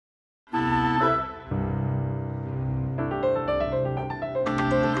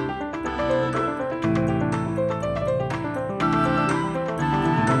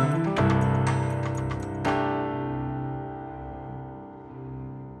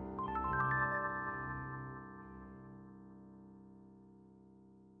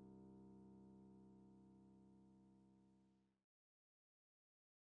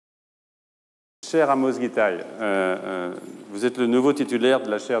Cher Amos Gitaï, vous êtes le nouveau titulaire de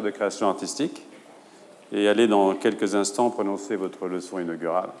la chaire de création artistique et allez dans quelques instants prononcer votre leçon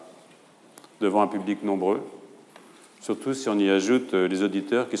inaugurale devant un public nombreux, surtout si on y ajoute les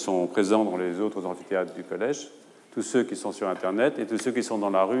auditeurs qui sont présents dans les autres amphithéâtres du collège, tous ceux qui sont sur Internet et tous ceux qui sont dans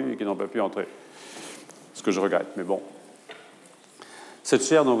la rue et qui n'ont pas pu entrer. Ce que je regrette, mais bon. Cette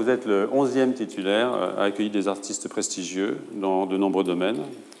chaire, dont vous êtes le 11e titulaire, a accueilli des artistes prestigieux dans de nombreux domaines,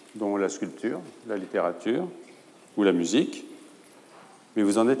 dont la sculpture, la littérature ou la musique, mais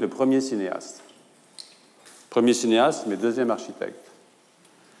vous en êtes le premier cinéaste. Premier cinéaste, mais deuxième architecte,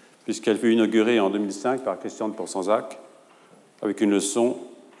 puisqu'elle fut inaugurée en 2005 par Christian de Pourcenzac avec une leçon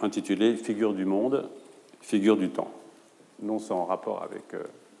intitulée « Figure du monde, figure du temps », non sans rapport avec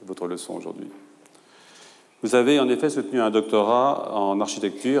votre leçon aujourd'hui. Vous avez en effet soutenu un doctorat en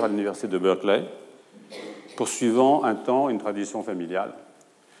architecture à l'université de Berkeley, poursuivant un temps une tradition familiale,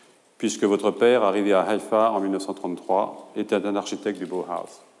 puisque votre père, arrivé à Haïfa en 1933, était un architecte du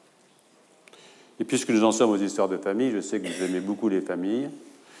Bauhaus. Et puisque nous en sommes aux histoires de famille, je sais que vous aimez beaucoup les familles,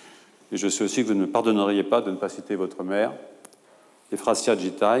 et je sais aussi que vous ne me pardonneriez pas de ne pas citer votre mère, Amos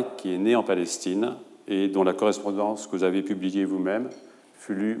Gitaï, qui est née en Palestine et dont la correspondance que vous avez publiée vous-même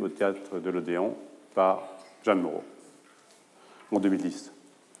fut lue au théâtre de l'Odéon par Jeanne Moreau en 2010.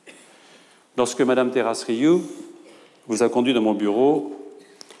 Lorsque Mme Terrasse Rioux vous a conduit dans mon bureau,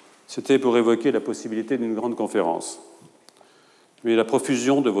 c'était pour évoquer la possibilité d'une grande conférence. Mais la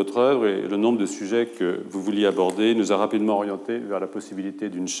profusion de votre œuvre et le nombre de sujets que vous vouliez aborder nous a rapidement orientés vers la possibilité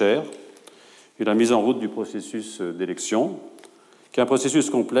d'une chaire et la mise en route du processus d'élection, qui est un processus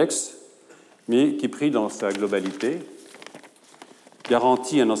complexe, mais qui, pris dans sa globalité,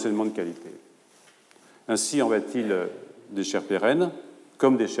 garantit un enseignement de qualité. Ainsi en va-t-il des chaires pérennes,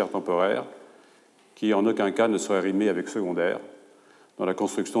 comme des chaires temporaires, qui en aucun cas ne seraient rimées avec secondaire dans la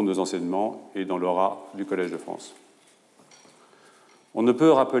construction de nos enseignements et dans l'aura du Collège de France. On ne peut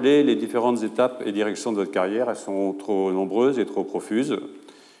rappeler les différentes étapes et directions de votre carrière, elles sont trop nombreuses et trop profuses,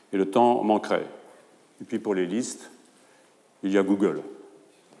 et le temps manquerait. Et puis pour les listes, il y a Google.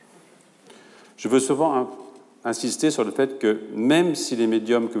 Je veux souvent insister sur le fait que même si les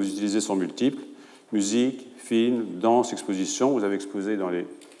médiums que vous utilisez sont multiples, musique, film, danse, exposition, vous avez exposé dans les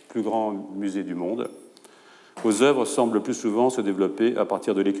plus grands musées du monde, vos œuvres semblent le plus souvent se développer à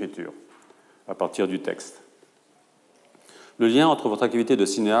partir de l'écriture, à partir du texte. Le lien entre votre activité de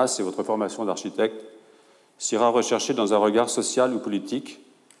cinéaste et votre formation d'architecte s'ira rechercher dans un regard social ou politique,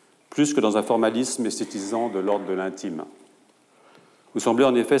 plus que dans un formalisme esthétisant de l'ordre de l'intime. Vous semblez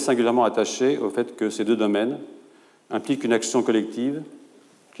en effet singulièrement attaché au fait que ces deux domaines impliquent une action collective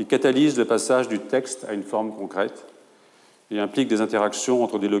qui catalyse le passage du texte à une forme concrète et implique des interactions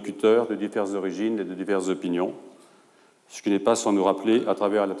entre des locuteurs de diverses origines et de diverses opinions, ce qui n'est pas sans nous rappeler, à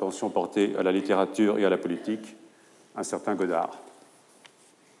travers l'attention portée à la littérature et à la politique, un certain Godard.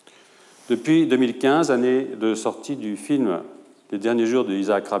 Depuis 2015, année de sortie du film Les derniers jours de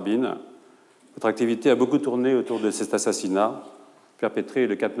Isaac Rabin, votre activité a beaucoup tourné autour de cet assassinat perpétré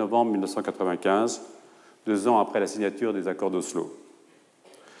le 4 novembre 1995, 2 ans après la signature des accords d'Oslo.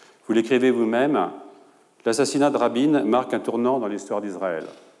 Vous l'écrivez vous-même, l'assassinat de Rabin marque un tournant dans l'histoire d'Israël.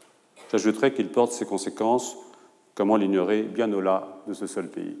 J'ajouterai qu'il porte ses conséquences, comment l'ignorer, bien au-delà de ce seul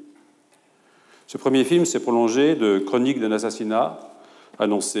pays. Ce premier film s'est prolongé de chroniques d'un assassinat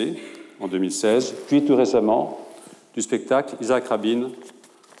annoncé en 2016, puis tout récemment du spectacle Isaac Rabin,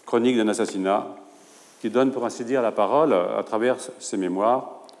 chronique d'un assassinat, qui donne pour ainsi dire la parole, à travers ses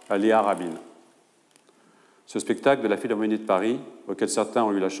mémoires, à Léa Rabin. Ce spectacle de la Philharmonie de Paris, auquel certains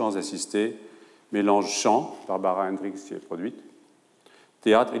ont eu la chance d'assister, mélange chant, Barbara Hendricks y est produite,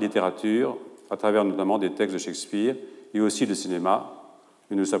 théâtre et littérature, à travers notamment des textes de Shakespeare, et aussi le cinéma,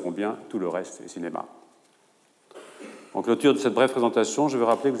 mais nous savons bien, tout le reste est cinéma. En clôture de cette brève présentation, je veux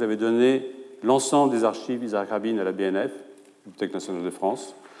rappeler que vous avez donné l'ensemble des archives Isaac Rabin à la BNF, Bibliothèque nationale de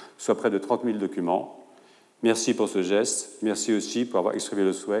France, soit près de 30 000 documents. Merci pour ce geste, merci aussi pour avoir exprimé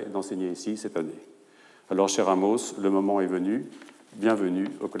le souhait d'enseigner ici cette année. Alors, cher Amos, le moment est venu. Bienvenue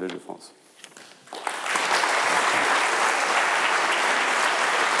au Collège de France.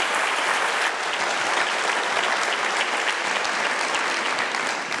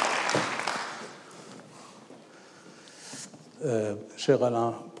 Cher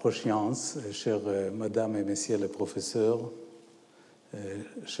Alain Prochiance, chère Madame et Messieurs les professeurs,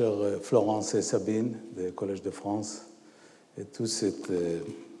 chère Florence et Sabine du Collège de France, et toute cette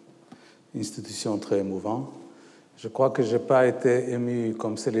institution très émouvante. Je crois que je n'ai pas été ému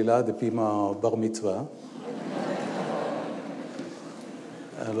comme celui-là depuis ma bar mitzvah.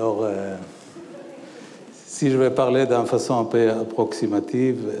 Alors, si je vais parler d'une façon un peu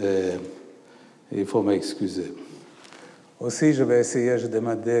approximative, Il faut m'excuser. Aussi, je vais essayer, je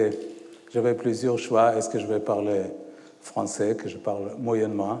demandais, j'avais plusieurs choix. Est-ce que je vais parler français, que je parle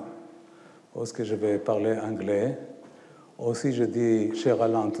moyennement, ou est-ce que je vais parler anglais? Aussi, je dis cher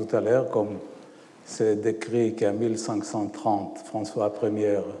Alain tout à l'heure, comme c'est décrit qu'en 1530, François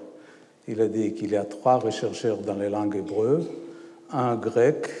Ier, il a dit qu'il y a 3 rechercheurs dans les langues hébreues, un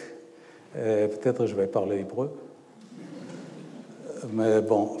grec, et peut-être je vais parler hébreu. Mais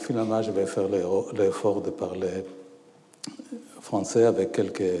bon, finalement, je vais faire l'effort de parler français avec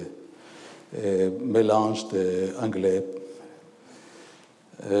quelques mélanges d'anglais.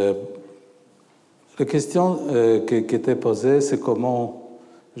 La question qui était posée, c'est comment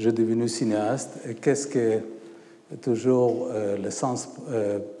je suis devenu cinéaste et qu'est-ce que est toujours le sens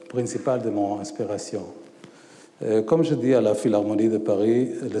principal de mon inspiration. Comme je dis à la Philharmonie de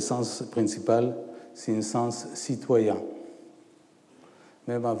Paris, le sens principal, c'est un sens citoyen.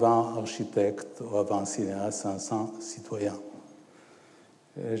 Même avant architecte ou avant cinéaste, c'est un sens citoyen.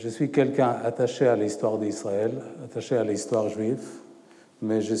 Je suis quelqu'un attaché à l'histoire d'Israël, attaché à l'histoire juive,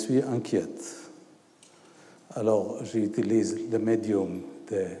 mais je suis inquiète. Alors, j'utilise le médium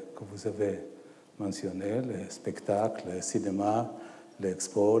que vous avez mentionné, les spectacles, le cinéma,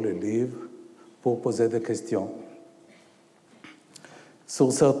 l'expo, les livres, pour poser des questions.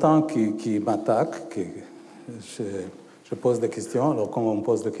 Sur certains qui m'attaquent, je pose des questions. Alors, quand on me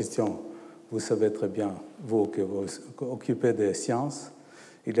pose des questions, vous savez très bien, vous, que vous occupez des sciences,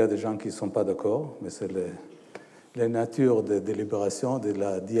 il y a des gens qui ne sont pas d'accord, mais c'est la nature de délibération, de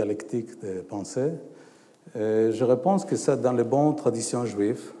la dialectique de pensée. Je réponds que c'est dans les bonnes traditions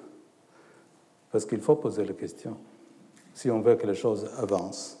juives, parce qu'il faut poser les questions, si on veut que les choses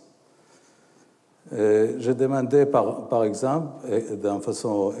avancent. Je demandais, par exemple, d'une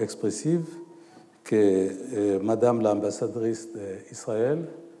façon expressive, que Madame l'ambassadrice d'Israël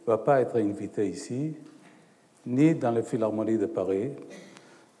ne va pas être invitée ici, ni dans les Philharmonies de Paris,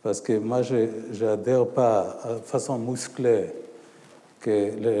 parce que moi, je n'adhère pas de façon musclée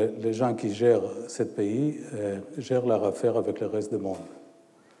que les gens qui gèrent ce pays gèrent leur affaire avec le reste du monde.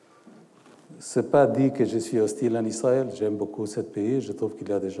 Ce n'est pas dit que je suis hostile en Israël, j'aime beaucoup ce pays, je trouve qu'il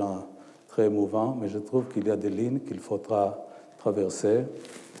y a des gens très émouvants, mais je trouve qu'il y a des lignes qu'il faudra traverser.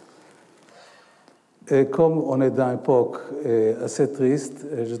 Et comme on est dans une époque assez triste,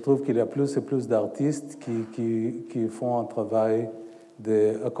 je trouve qu'il y a plus et plus d'artistes qui font un travail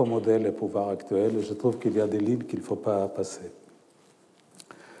d'accommoder le pouvoir actuel. Je trouve qu'il y a des lignes qu'il ne faut pas passer.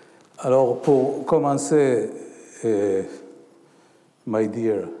 Alors, pour commencer, my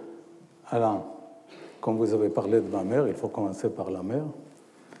dear Alain, comme vous avez parlé de ma mère, il faut commencer par la mère.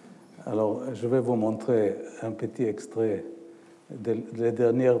 Alors, je vais vous montrer un petit extrait les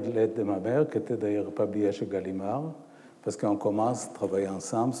dernières lettres de ma mère, qui étaient d'ailleurs publiées chez Gallimard, parce qu'on commence à travailler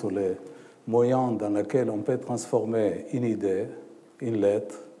ensemble sur les moyens dans lesquels on peut transformer une idée, une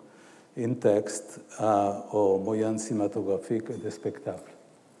lettre, un texte aux moyens cinématographiques et de spectacle.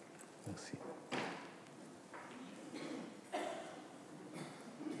 Merci.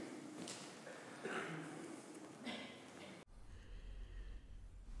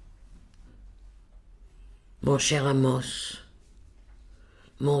 Mon cher Amos,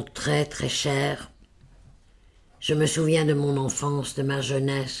 mon très très cher, je me souviens de mon enfance, de ma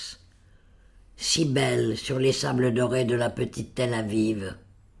jeunesse, si belle sur les sables dorés de la petite Tel Aviv,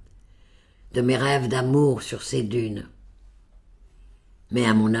 de mes rêves d'amour sur ces dunes. Mais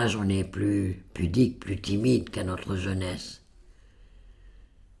à mon âge, on est plus pudique, plus timide qu'à notre jeunesse.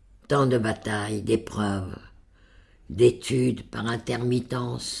 Tant de batailles, d'épreuves, d'études par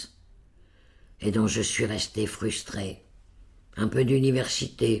intermittence, et dont je suis resté frustré. Un peu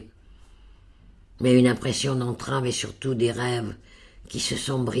d'université, mais une impression d'entrave et surtout des rêves qui se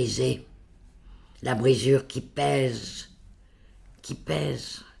sont brisés. La brisure qui pèse, qui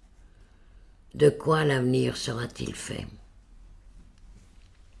pèse. De quoi l'avenir sera-t-il fait?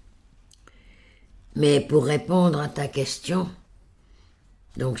 Mais pour répondre à ta question,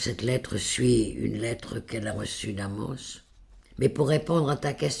 donc cette lettre suit une lettre qu'elle a reçue d'Amos, mais pour répondre à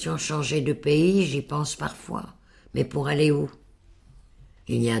ta question, changer de pays, j'y pense parfois. Mais pour aller où?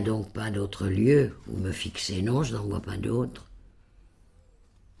 Il n'y a donc pas d'autre lieu où me fixer. Non, je n'en vois pas d'autre.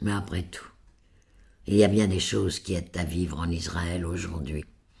 Mais après tout, il y a bien des choses qui aident à vivre en Israël aujourd'hui.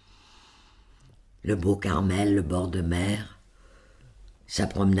 Le beau Carmel, le bord de mer, sa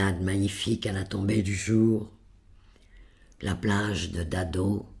promenade magnifique à la tombée du jour, la plage de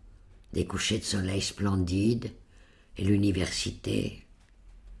Dado, des couchers de soleil splendides, et l'université.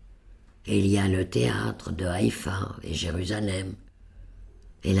 Et il y a le théâtre de Haïfa et Jérusalem,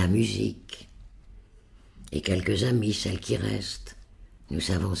 et la musique, et quelques amis, celles qui restent. Nous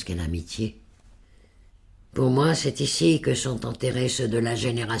savons ce qu'est l'amitié. Pour moi, c'est ici que sont enterrés ceux de la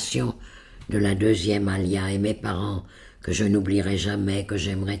génération de la deuxième alia et mes parents, que je n'oublierai jamais, que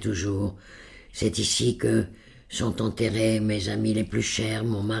j'aimerai toujours. C'est ici que sont enterrés mes amis les plus chers,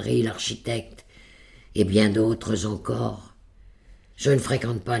 mon mari, l'architecte, et bien d'autres encore. Je ne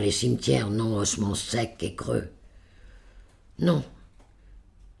fréquente pas les cimetières, non, ossements secs et creux. Non,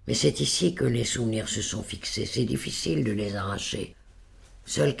 mais c'est ici que les souvenirs se sont fixés, c'est difficile de les arracher.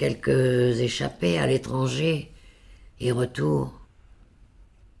 Seuls quelques échappés à l'étranger et retour.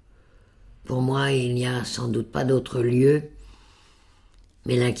 Pour moi, il n'y a sans doute pas d'autre lieu,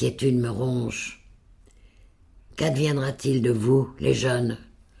 mais l'inquiétude me ronge. Qu'adviendra-t-il de vous, les jeunes?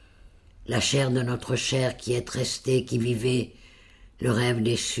 La chair de notre chair qui est restée, qui vivait le rêve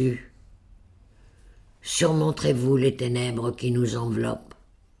déçu. Surmonterez-vous les ténèbres qui nous enveloppent.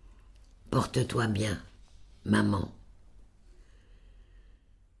 Porte-toi bien, maman.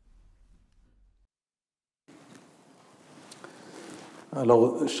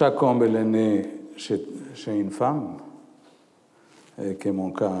 Alors, chaque homme est né chez une femme, qui est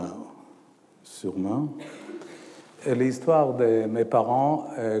mon cas sûrement. Et l'histoire de mes parents,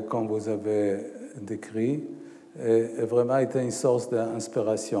 comme vous avez décrit, a vraiment été une source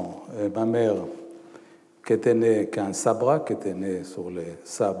d'inspiration. Ma mère, qui était née qu'un Sabra, qui était née sur les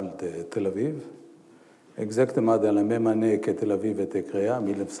sables de Tel Aviv, exactement dans la même année que Tel Aviv a été créée, en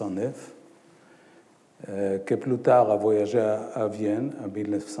 1909, qui plus tard a voyagé à Vienne en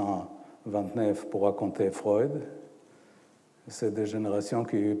 1929 pour raconter Freud. C'est des générations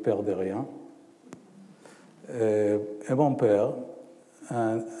qui ne perdent rien. Et mon père,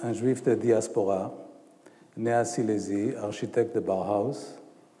 un juif de diaspora, né à Silésie, architecte de Bauhaus,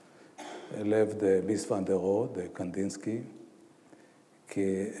 élève de Mies van der Rohe, de Kandinsky, qui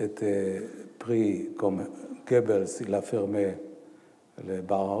était pris comme Goebbels, il a fermé le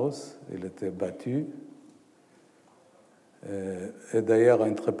Bauhaus, il était battu. Et d'ailleurs,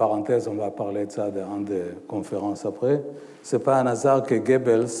 entre parenthèses, on va parler de ça dans des conférences après. Ce n'est pas un hasard que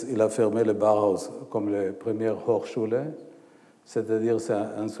Goebbels il a fermé le Bauhaus comme le premier Hochschule, c'est-à-dire c'est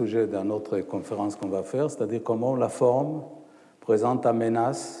un sujet d'une autre conférence qu'on va faire, c'est-à-dire comment la forme présente une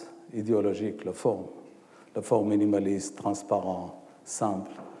menace idéologique, la forme minimaliste, transparente, simple,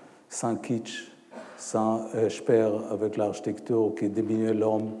 sans kitsch, sans Speer avec l'architecture qui diminue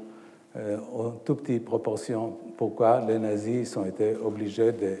l'homme en toute petite proportion. Pourquoi les nazis ont été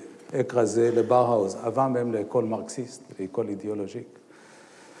obligés d'écraser le Bauhaus, avant même l'école marxiste, l'école idéologique.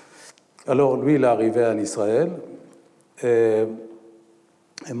 Alors, lui, il est arrivé en Israël, et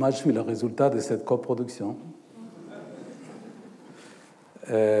moi, je suis le résultat de cette coproduction.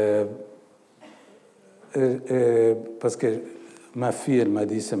 Parce que ma fille, elle m'a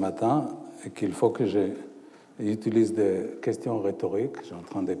dit ce matin qu'il faut que j'utilise des questions rhétoriques. Je suis en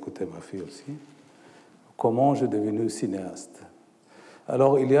train d'écouter ma fille aussi. Comment je suis devenu cinéaste?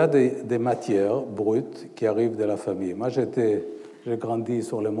 Alors, il y a des matières brutes qui arrivent de la famille. Moi, j'ai grandi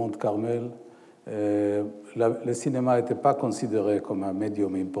sur le Mont Carmel. Le cinéma n'était pas considéré comme un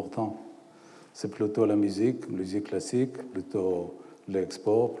médium important. C'est plutôt la musique classique, plutôt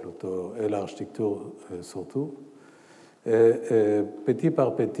l'export, plutôt, et l'architecture surtout. Et petit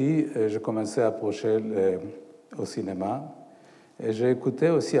par petit, je commençais à approcher au cinéma. Et j'ai écouté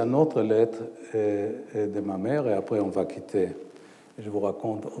aussi une autre lettre de ma mère, et après on va quitter. Je vous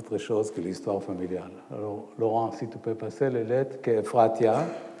raconte autre chose que l'histoire familiale. Alors, Laurent, si tu peux passer les lettres qu'Efratia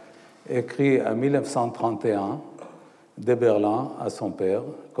écrit en 1931 de Berlin à son père.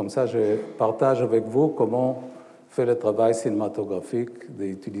 Comme ça, je partage avec vous comment fait le travail cinématographique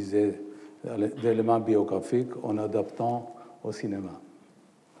d'utiliser des éléments biographiques en adaptant au cinéma.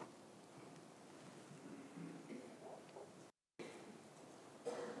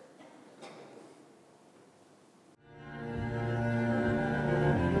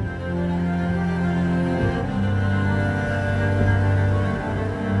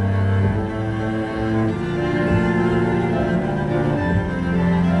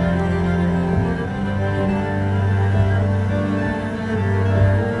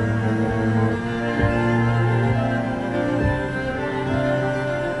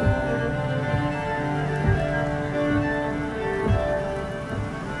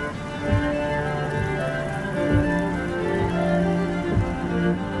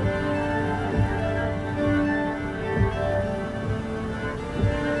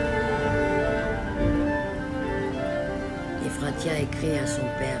 Efratia écrit à son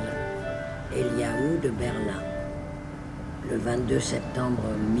père Eliaou de Berlin le 22 septembre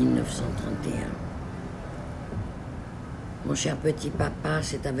 1931. Mon cher petit papa,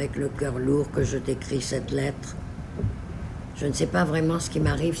 c'est avec le cœur lourd que je t'écris cette lettre. Je ne sais pas vraiment ce qui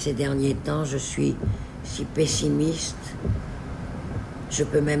m'arrive ces derniers temps. Je suis si pessimiste. Je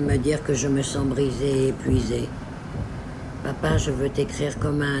peux même me dire que je me sens brisée et épuisée. Papa, je veux t'écrire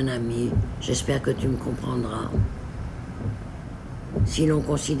comme à un ami. J'espère que tu me comprendras. Si l'on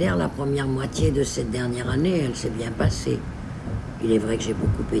considère la première moitié de cette dernière année, elle s'est bien passée. Il est vrai que j'ai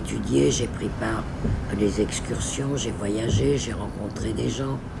beaucoup étudié, j'ai pris part à des excursions, j'ai voyagé, j'ai rencontré des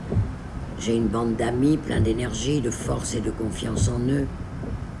gens. J'ai une bande d'amis plein d'énergie, de force et de confiance en eux.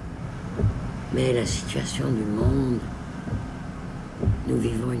 Mais la situation du monde, nous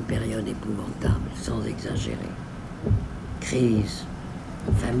vivons une période épouvantable, sans exagérer. Crise,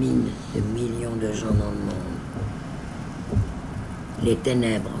 famine de millions de gens dans le monde. Les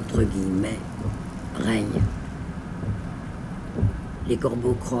ténèbres, entre guillemets, règnent. Les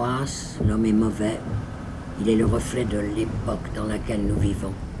corbeaux croassent, l'homme est mauvais. Il est le reflet de l'époque dans laquelle nous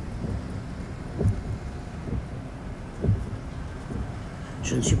vivons.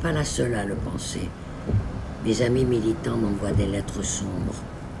 Je ne suis pas la seule à le penser. Mes amis militants m'envoient des lettres sombres.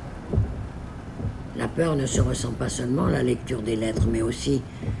 La peur ne se ressent pas seulement à la lecture des lettres, mais aussi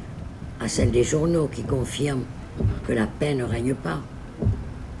à celle des journaux qui confirment que la paix ne règne pas.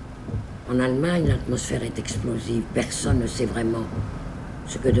 En Allemagne, l'atmosphère est explosive. Personne ne sait vraiment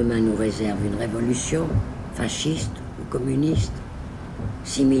ce que demain nous réserve. Une révolution fasciste ou communiste,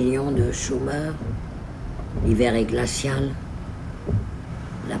 6 millions de chômeurs, l'hiver est glacial,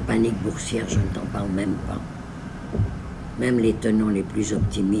 la panique boursière, je ne t'en parle même pas. Même les tenants les plus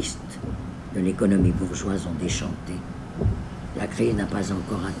optimistes de l'économie bourgeoise ont déchanté. La crise n'a pas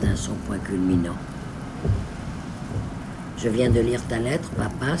encore atteint son point culminant. Je viens de lire ta lettre,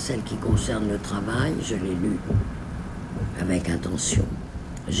 papa, celle qui concerne le travail, je l'ai lue avec attention.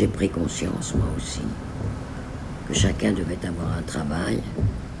 J'ai pris conscience, moi aussi, que chacun devait avoir un travail,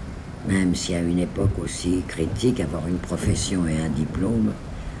 même si à une époque aussi critique, avoir une profession et un diplôme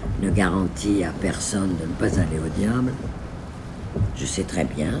ne garantit à personne de ne pas aller au diable. Je sais très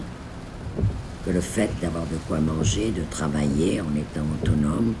bien que le fait d'avoir de quoi manger, de travailler en étant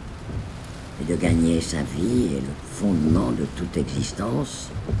autonome et de gagner sa vie est le fondement de toute existence.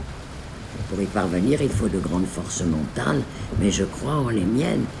 Pour y parvenir, il faut de grandes forces mentales, mais je crois en les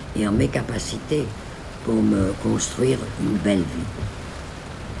miennes et en mes capacités pour me construire une belle vie.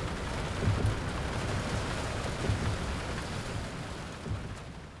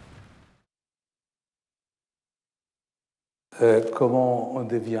 Comment on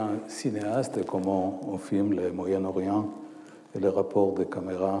devient cinéaste, comment on filme le Moyen-Orient et le rapport de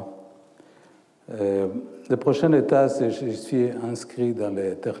caméra. La prochaine étape, c'est que je suis inscrit dans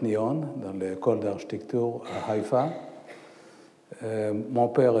le Technion, dans l'école d'architecture à Haïfa. Mon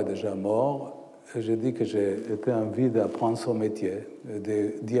père est déjà mort et j'ai dit que j'ai été envie d'apprendre son métier,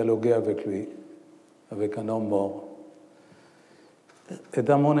 de dialoguer avec lui, avec un homme mort. Et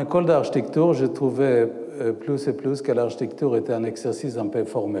dans mon école d'architecture, je trouvais plus et plus que l'architecture était un exercice un peu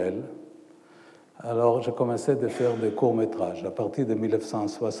formel. Alors, j'ai commencé à faire des courts-métrages. À partir de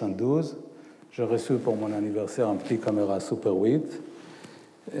 1972, j'ai reçu pour mon anniversaire un petit caméra Super 8.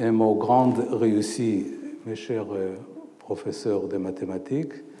 Et mon grande réussite, mes chers professeurs de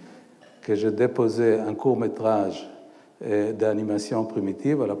mathématiques, que j'ai déposé un court-métrage d'animation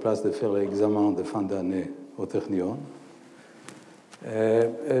primitive à la place de faire l'examen de fin d'année au Technion.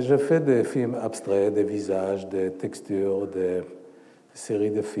 Et je fais des films abstraits, des visages, des textures, des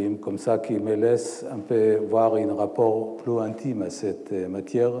séries de films comme ça qui me laissent un peu voir un rapport plus intime à cette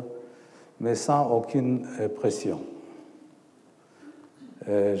matière, mais sans aucune pression.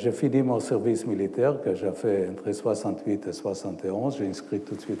 J'ai fini mon service militaire que j'ai fait entre 68 et 71. J'ai inscrit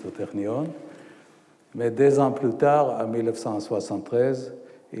tout de suite au Technion. Mais 2 ans plus tard, en 1973,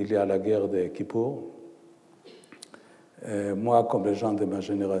 il y a la guerre de Kippour. Moi, comme les gens de ma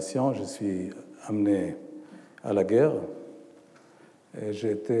génération, je suis amené à la guerre.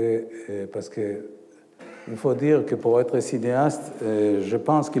 Parce que il faut dire que pour être cinéaste, je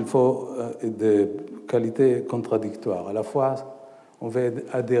pense qu'il faut des qualités contradictoires. À la fois, on veut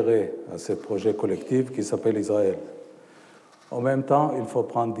adhérer à ce projet collectif qui s'appelle Israël. En même temps, il faut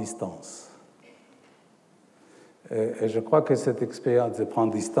prendre distance. Et je crois que cette expérience de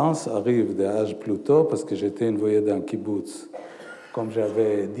prendre distance arrive d'âge plus tôt parce que j'étais envoyé dans un kibbutz comme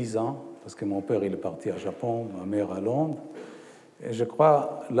j'avais 10 ans, parce que mon père il est parti au Japon, ma mère à Londres. Et je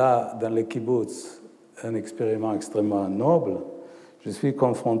crois, là, dans le kibbutz, un expériment extrêmement noble. Je suis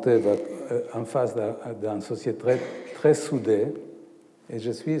confronté en face d'une société très, très soudée et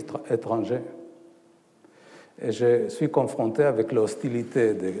je suis étranger. Et je suis confronté avec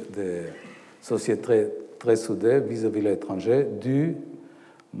l'hostilité des sociétés très soudées vis-à-vis de l'étranger, dû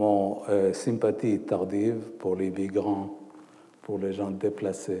mon sympathie tardive pour les migrants, pour les gens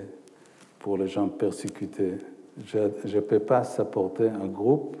déplacés, pour les gens persécutés. Je ne peux pas supporter un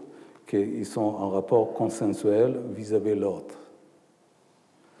groupe qui sont en rapport consensuel vis-à-vis de l'autre.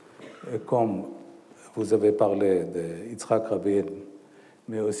 Et comme vous avez parlé de Yitzhak Rabin,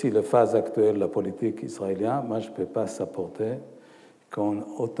 mais aussi la phase actuelle de la politique israélienne, moi je ne peux pas supporter qu'on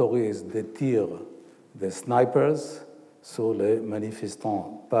autorise des tirs de snipers sur les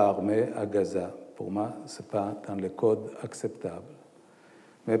manifestants pas armés à Gaza. Pour moi, ce n'est pas dans les codes acceptables.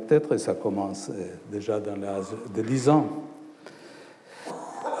 Mais peut-être que ça commence déjà dans l'âge de 10 ans.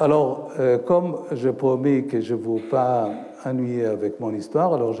 Alors, comme j'ai promis que je ne vous pas ennuyer avec mon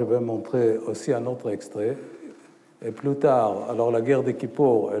histoire, alors je vais montrer aussi un autre extrait. Et plus tard, alors la guerre de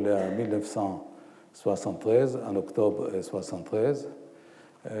Kippour, elle est en 1973, en octobre 1973.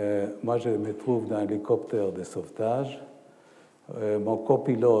 Moi, je me trouve dans un hélicoptère de sauvetage. Mon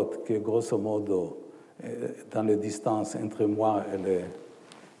copilote, qui est grosso modo dans les distances entre moi et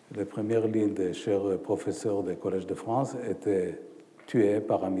les premières lignes des chers professeurs du Collège de France, était tué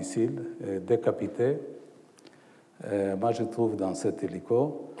par un missile, décapité. Moi, je trouve dans cet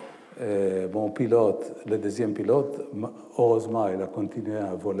hélico. Mon pilote, le deuxième pilote, heureusement, il a continué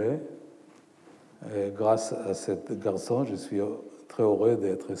à voler. Grâce à ce garçon, je suis très heureux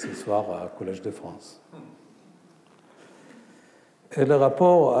d'être ce soir au Collège de France. Et le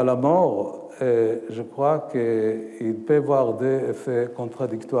rapport à la mort, je crois qu'il peut avoir des effets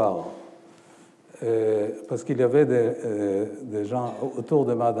contradictoires. Parce qu'il y avait des gens autour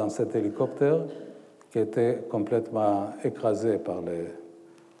de moi dans cet hélicoptère qui étaient complètement écrasés par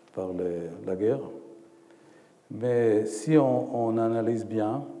la guerre. Mais si on analyse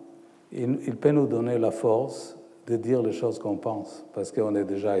bien, il peut nous donner la force de dire les choses qu'on pense, parce qu'on a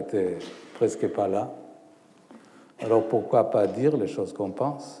déjà été presque pas là. Alors pourquoi pas dire les choses qu'on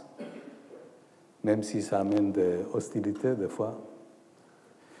pense, même si ça amène des hostilités des fois.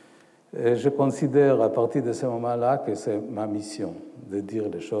 Et je considère à partir de ce moment-là que c'est ma mission de dire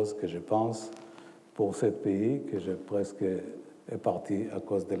les choses que je pense pour ce pays que j'ai presque est parti à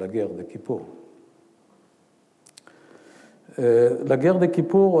cause de la guerre de Kippour. La guerre de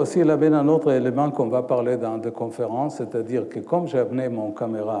Kippour aussi, elle avait un autre élément qu'on va parler dans des conférences, c'est-à-dire que comme j'ai amené mon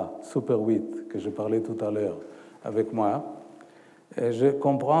caméra Super 8, que je parlais tout à l'heure, avec moi, et je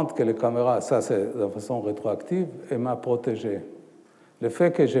comprends que les caméras, ça c'est de façon rétroactive, et m'a protégé. Le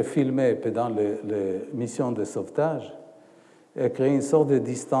fait que j'ai filmé pendant les missions de sauvetage a créé une sorte de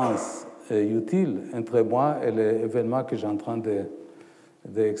distance utile entre moi et l'événement que j'ai en train de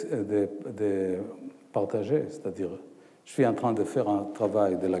partager. C'est-à-dire, je suis en train de faire un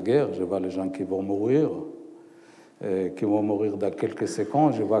travail de la guerre, je vois les gens qui vont mourir dans quelques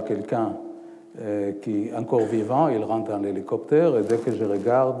secondes, je vois quelqu'un qui est encore vivant, il rentre dans l'hélicoptère, et dès que je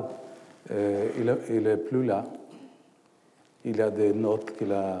regarde, il n'est plus là. Il y a des notes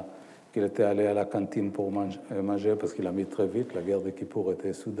qu'il était allé à la cantine pour manger parce qu'il a mis très vite, la guerre de Kippour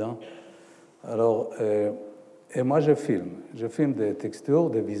était soudain. Alors, et moi je filme des textures,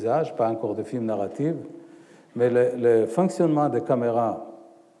 des visages, pas encore de films narratifs, mais le fonctionnement des caméras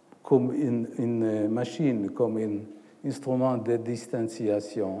comme une machine, comme un instrument de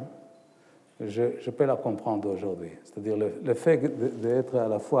distanciation, je peux la comprendre aujourd'hui. C'est-à-dire le fait d'être à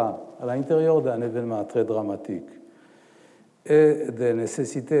la fois à l'intérieur d'un événement très dramatique et des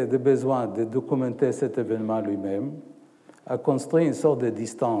nécessités, des besoins de documenter cet événement lui-même, a construit une sorte de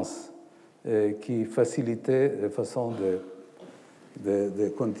distance qui facilitait la façon de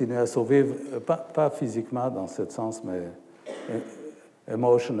continuer à survivre, pas physiquement dans ce sens, mais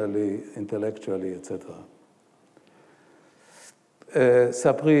emotionally, intellectually, etc.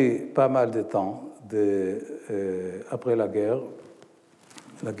 Ça a pris pas mal de temps après la guerre.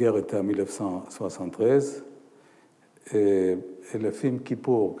 La guerre était en 1973. Et le film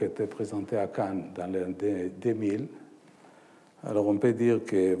Kippour qui était présenté à Cannes dans l'année 2000. Alors on peut dire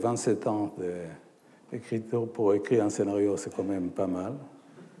que 27 ans d'écriture pour écrire un scénario, c'est quand même pas mal.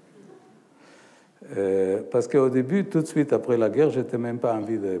 Parce qu'au début, tout de suite après la guerre, je n'étais même pas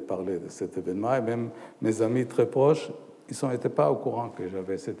envie de parler de cet événement. Et même mes amis très proches, ils n'étaient pas au courant que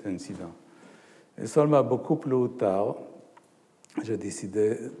j'avais cet incident. Et seulement beaucoup plus tard, j'ai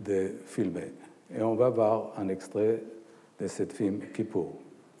décidé de filmer. Et on va voir un extrait de ce film Kippour.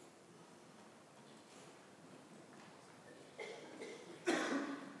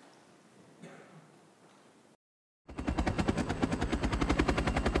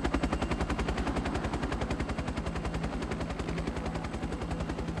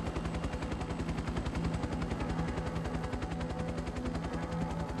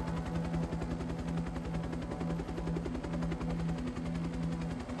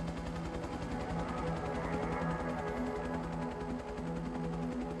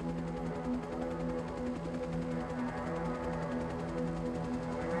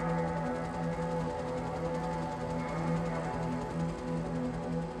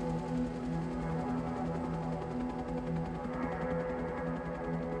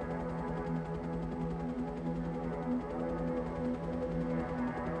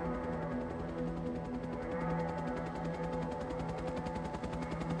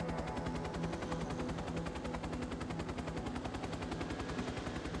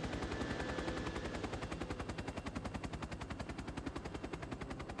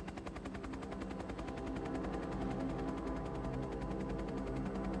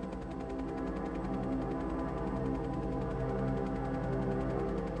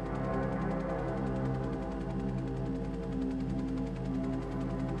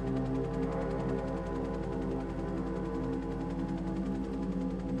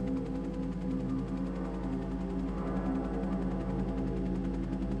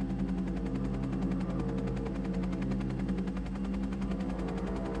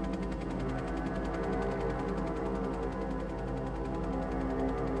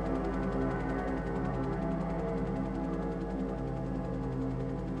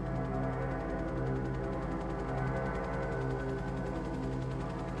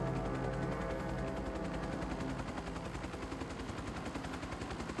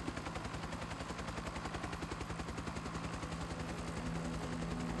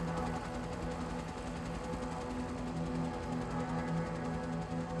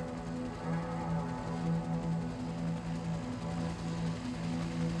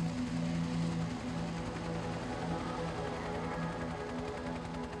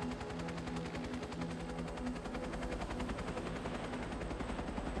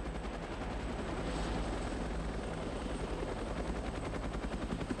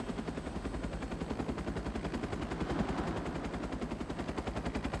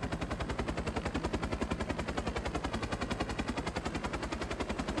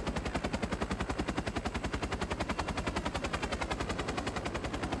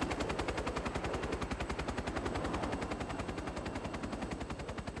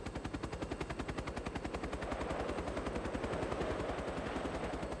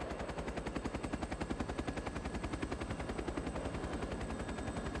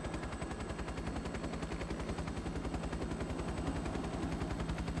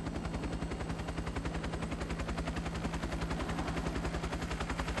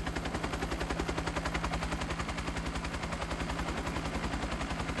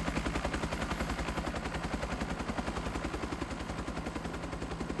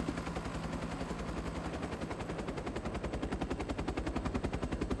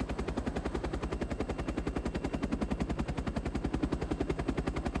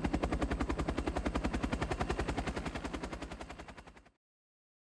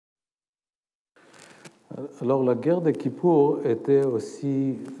 Alors, la guerre de Kippour était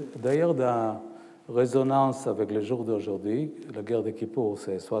aussi, d'ailleurs, dans résonance avec le jour d'aujourd'hui. La guerre de Kippour,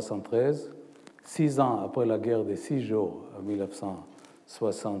 c'est 73, 6 ans après la guerre des 6 jours, en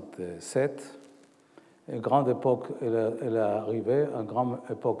 1967. Une grande époque, elle est arrivée, une grande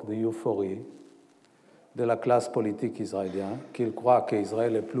époque d'euphorie de la classe politique israélienne, qu'il croit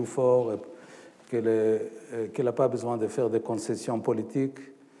qu'Israël est plus fort, qu'elle n'a pas besoin de faire des concessions politiques.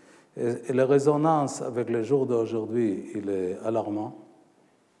 Et la résonance avec le jour d'aujourd'hui, il est alarmant.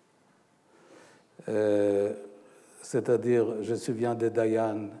 C'est-à-dire, je me souviens de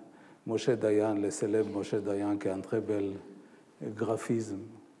Dayan, Moshe Dayan, le célèbre Moshe Dayan, qui a un très bel graphisme,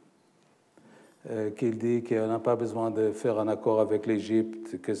 qu'il dit qu'on n'a pas besoin de faire un accord avec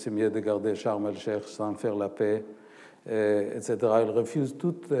l'Égypte, que c'est mieux de garder Sharm el-Sheikh sans faire la paix, etc. Il refuse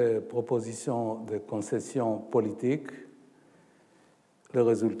toute proposition de concession politique. Le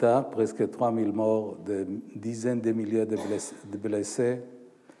résultat, presque 3000 morts, des dizaines de milliers de blessés.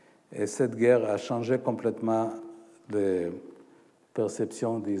 Et cette guerre a changé complètement les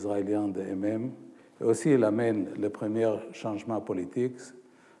perceptions des Israéliens d'eux-mêmes. Et aussi, elle amène le premier changement politique.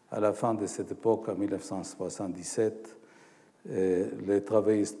 À la fin de cette époque, en 1977, les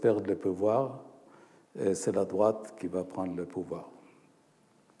travaillistes perdent le pouvoir et c'est la droite qui va prendre le pouvoir.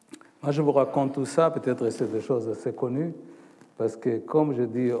 Moi, je vous raconte tout ça, peut-être c'est des choses assez connues, parce que, comme je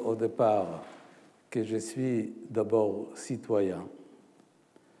dis au départ, que je suis d'abord citoyen,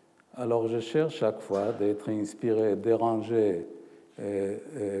 alors je cherche chaque fois d'être inspiré, dérangé,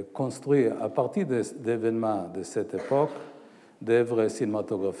 construit à partir d'événements de cette époque, d'œuvres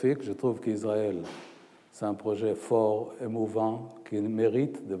cinématographiques. Je trouve qu'Israël, c'est un projet fort, émouvant, qui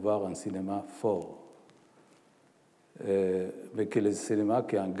mérite de voir un cinéma fort, mais qui est le cinéma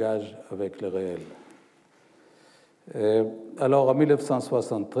qui engage avec le réel. Alors, en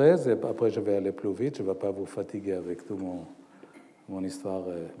 1973, et après je vais aller plus vite, je ne vais pas vous fatiguer avec toute mon histoire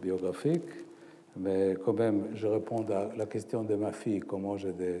biographique, mais quand même, je réponds à la question de ma fille, comment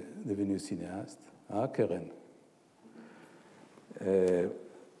j'ai devenu cinéaste. Ah, Keren.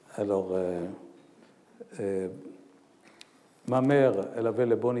 Alors, ma mère, elle avait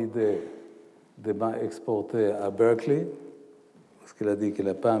la bonne idée de m'exporter à Berkeley, parce qu'elle a dit qu'elle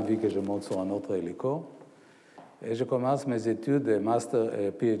n'a pas envie que je monte sur un autre hélico. Et je commence mes études de master et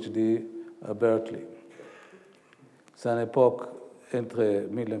PhD à Berkeley. C'est une époque entre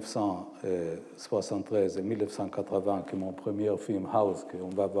 1973 et 1980 que mon premier film House, qu'on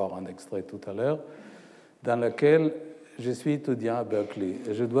va voir un extrait tout à l'heure, dans lequel je suis étudiant à Berkeley.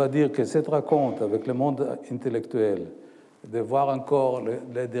 Et je dois dire que cette rencontre avec le monde intellectuel, de voir encore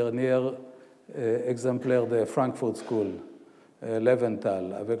les derniers exemplaires de Frankfurt School,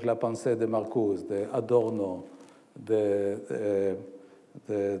 Leventhal, avec la pensée de Marcuse, de Adorno,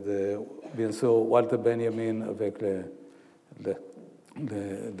 bien sûr Walter Benjamin avec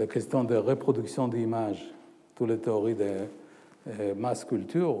les questions de reproduction d'images, toutes les théories de mass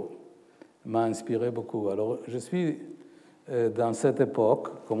culture, m'a inspiré beaucoup. Alors, je suis dans cette époque,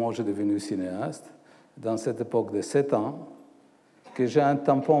 comment j'ai devenu cinéaste, dans cette époque de 7 ans, que j'ai un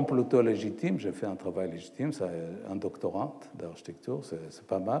tampon plutôt légitime, j'ai fait un travail légitime, c'est un doctorat d'architecture, c'est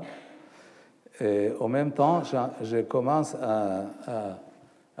pas mal. Et en même temps, je commence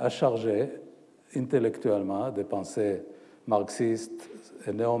à charger intellectuellement des pensées marxistes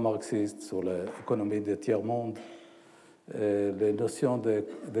et néo-marxistes sur l'économie des tiers-mondes, les notions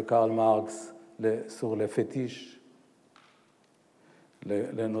de Karl Marx sur les fétiches,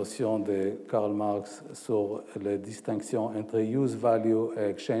 les notions de Karl Marx sur les distinctions entre use value et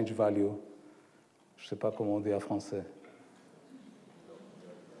exchange value. Je ne sais pas comment on dit en français.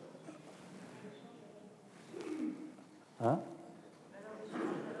 Hein?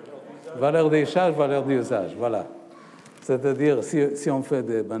 Valeur d'échange, valeur d'usage, voilà. C'est-à-dire, si on fait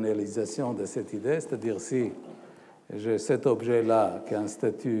des banalisations de cette idée, c'est-à-dire si j'ai cet objet-là qui a un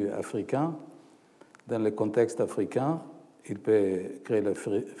statut africain, dans le contexte africain, il peut créer la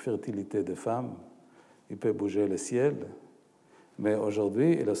fertilité des femmes, il peut bouger le ciel, mais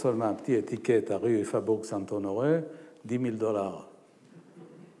aujourd'hui, il a seulement un petit étiquette à rue Faubourg Saint-Honoré, $10,000.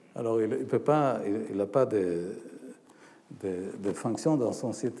 Alors, il n'a pas de fonction dans la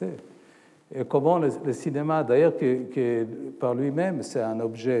société. Et comment le cinéma, d'ailleurs, que par lui-même, c'est un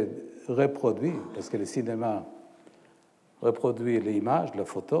objet reproduit, parce que le cinéma reproduit l'image, la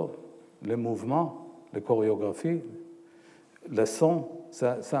photo, le mouvement, les chorégraphies, le son,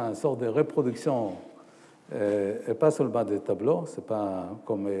 c'est une sorte de reproduction, et pas seulement des tableaux, c'est pas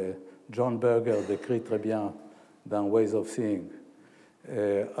comme John Berger décrit très bien dans Ways of Seeing.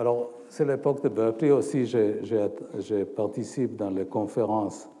 Alors, c'est l'époque de Berkeley aussi, je participe dans les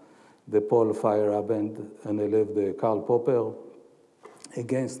conférences de Paul Feyerabend, un élève de Karl Popper,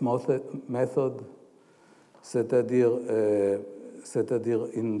 Against Method, c'est-à-dire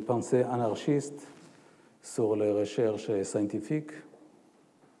une pensée anarchiste sur les recherches scientifiques,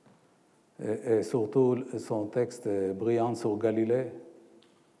 et surtout son texte brillant sur Galilée,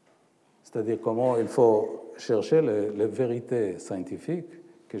 c'est-à-dire comment il faut chercher les vérités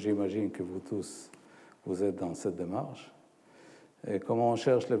scientifiques, que j'imagine que vous tous, vous êtes dans cette démarche, et comment on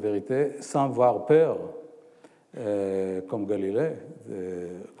cherche la vérité sans avoir peur, comme Galilée, de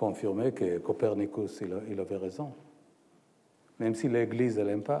confirmer que Copernicus, il avait raison, même si l'Église ne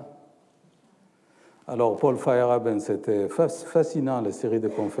l'aime pas. Alors, Paul Feyerabend, c'était fascinant, la série de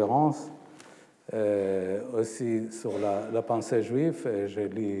conférences, aussi sur la pensée juive. J'ai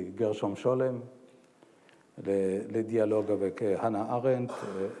lu Gershom Scholem, les dialogues avec Hannah Arendt.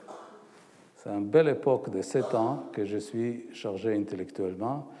 C'est une belle époque de 7 ans que je suis chargé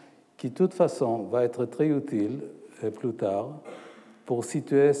intellectuellement, qui de toute façon va être très utile plus tard pour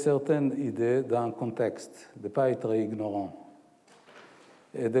situer certaines idées dans un contexte, de ne pas être ignorant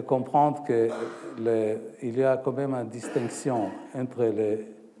et de comprendre qu'il y a quand même une distinction entre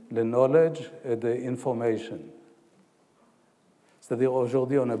le knowledge et l'information. C'est-à-dire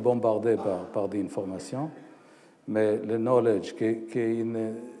aujourd'hui on est bombardé par des informations, mais le knowledge qui est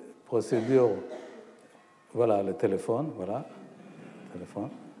une procédure, voilà le téléphone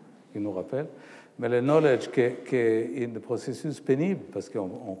qui nous rappelle, mais le knowledge qui est un processus pénible, parce qu'on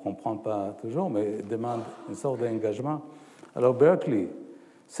ne comprend pas toujours, mais demande une sorte d'engagement. Alors Berkeley,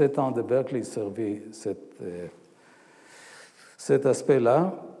 7 ans de Berkeley servi cet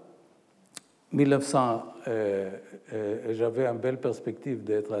aspect-là. 1900, j'avais une belle perspective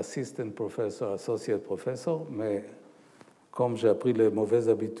d'être assistant professor, associate professor, mais comme j'ai appris les mauvaises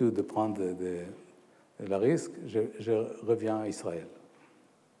habitudes de prendre le risque, je reviens à Israël.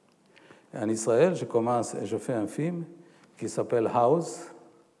 En Israël, je fais un film qui s'appelle House,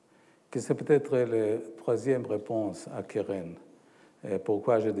 qui c'est peut-être la troisième réponse à Keren. Et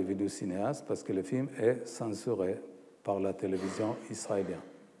pourquoi j'ai devenu cinéaste? Parce que le film est censuré par la télévision israélienne.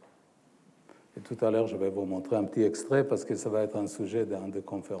 Et tout à l'heure, je vais vous montrer un petit extrait parce que ça va être un sujet dans des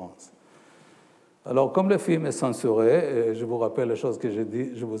conférences. Alors, comme le film est censuré, et je vous rappelle les choses que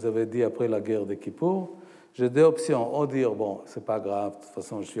je vous avais dit après la guerre de Kippour, j'ai 2 options. Ou dire, bon, c'est pas grave, de toute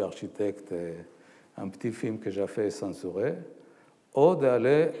façon, je suis architecte, et un petit film que j'ai fait est censuré, ou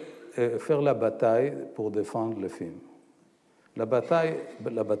d'aller faire la bataille pour défendre le film. La bataille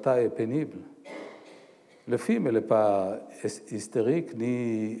est pénible. Le film, il n'est pas hystérique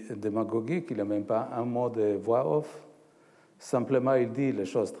ni démagogique, il n'a même pas un mot de voix off. Simplement, il dit les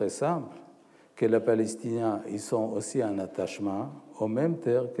choses très simples, que les Palestiniens, ils sont aussi en attachement aux mêmes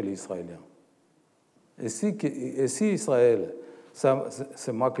terres que les Israéliens. Et si Israël, ça,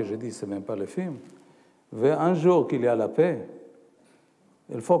 c'est moi que je dis, ce n'est même pas le film, veut un jour qu'il y a la paix,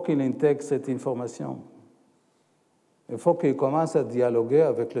 il faut qu'il intègre cette information. Il faut qu'il commence à dialoguer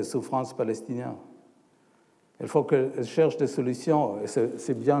avec les souffrances palestiniennes. Il faut qu'il cherche des solutions.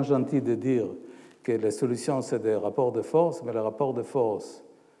 C'est bien gentil de dire que les solutions, c'est des rapports de force, mais les rapports de force,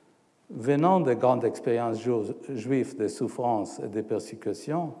 venant des grandes expériences juives de souffrance et de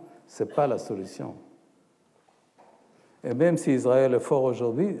persécution, ce n'est pas la solution. Et même si Israël est fort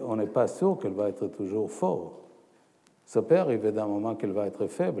aujourd'hui, on n'est pas sûr qu'il va être toujours fort. Ça peut arriver d'un moment qu'il va être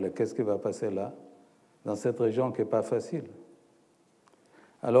faible. Et qu'est-ce qui va passer là, dans cette région qui n'est pas facile?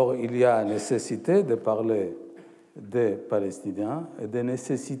 Alors, il y a nécessité de parler des Palestiniens et de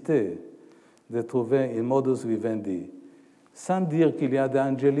nécessité de trouver un modus vivendi, sans dire qu'il y a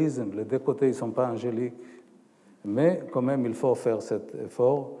d'angélisme. Les 2 côtés ne sont pas angéliques. Mais quand même, il faut faire cet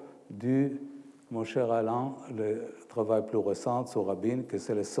effort mon cher Alain, le travail plus récent sur Rabin, que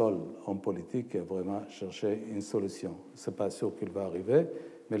c'est le seul homme politique qui a vraiment cherché une solution. Ce n'est pas sûr qu'il va arriver,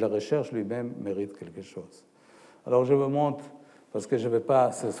 mais la recherche lui-même mérite quelque chose. Alors je vous montre, parce que je ne vais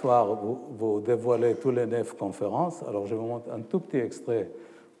pas ce soir vous dévoiler tous les 9 conférences, alors je vous montre un tout petit extrait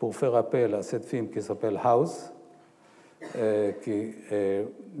pour faire appel à cette film qui s'appelle House.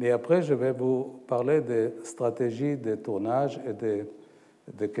 Et après, je vais vous parler des stratégies de tournage et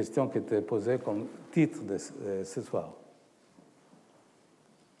des questions qui étaient posées comme titre de ce soir.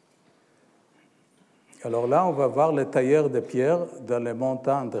 Alors là, on va voir les tailleurs de pierre dans les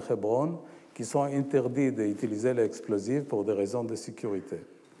montagnes de Hébron qui sont interdits d'utiliser l'explosif pour des raisons de sécurité.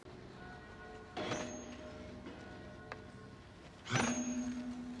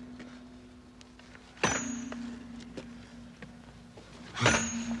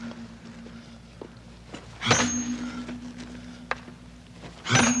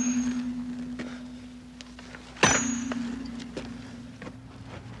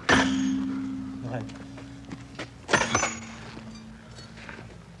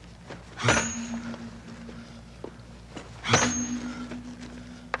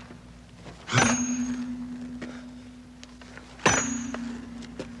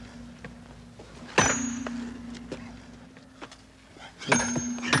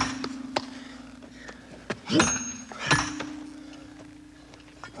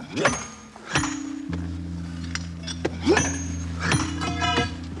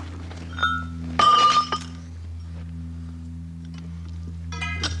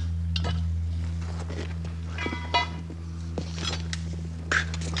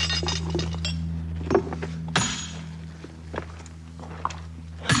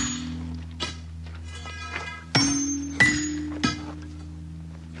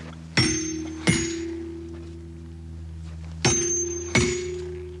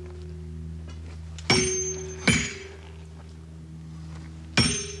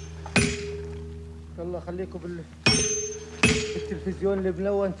 خليكم بالتلفزيون اللي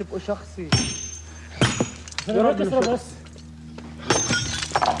بلون تبقوا شخصي. جرب بس.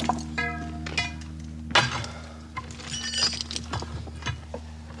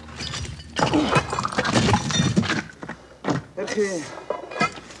 اخي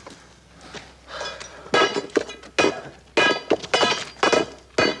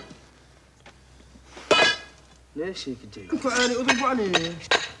ليش هيك جاي؟ انتوا عالي اضربوا عليه.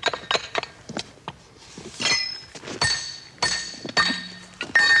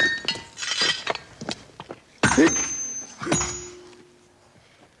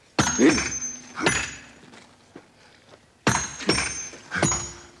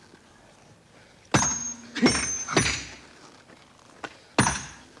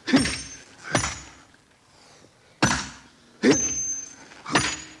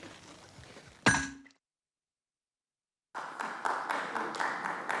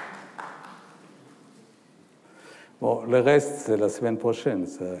 Bon, le reste, c'est la semaine prochaine.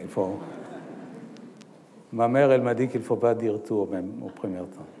 Ça, il faut... Ma mère, elle m'a dit qu'il ne faut pas dire tout même au premier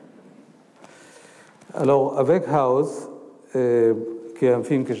temps. Alors, avec House, qui est un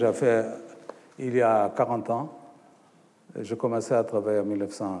film que j'ai fait il y a 40 ans, j'ai commencé à travailler en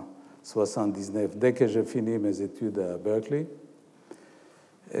 1979, dès que j'ai fini mes études à Berkeley.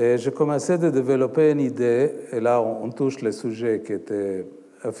 Et j'ai commencé à développer une idée, et là, on touche les sujets qui étaient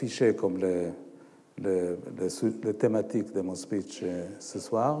affichés comme les thématiques de mon speech ce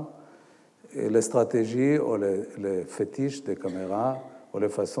soir, et les stratégies ou les fétiches des caméras ou les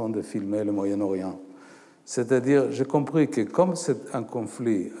façons de filmer le Moyen-Orient. C'est-à-dire, j'ai compris que comme c'est un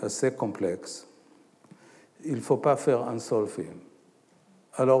conflit assez complexe, il ne faut pas faire un seul film.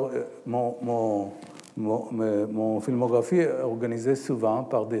 Alors, mon filmographie est organisée souvent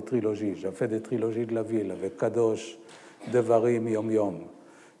par des trilogies. J'ai fait des trilogies de la ville avec Kadosh, Devarim, Yom Yom.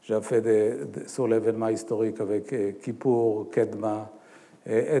 J'ai fait sur l'événement historique avec Kippour, Kedma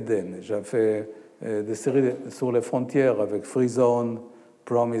et Eden. J'ai fait des séries sur les frontières avec Free Zone,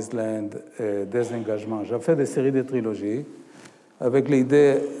 Promised Land et Désengagement. J'ai fait des séries de trilogies avec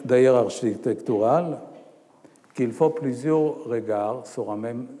l'idée, d'ailleurs architecturale, qu'il faut plusieurs regards sur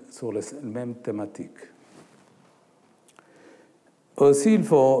les mêmes thématiques. Aussi, il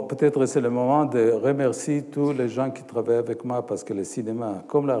faut, peut-être c'est le moment de remercier tous les gens qui travaillent avec moi, parce que le cinéma,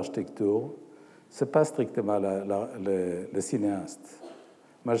 comme l'architecture, ce n'est pas strictement le cinéaste.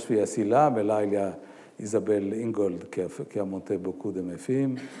 Moi, je suis assis là, mais là, il y a Isabelle Ingold qui a monté beaucoup de mes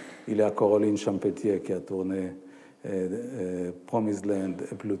films. Il y a Caroline Champetier qui a tourné Promised Land,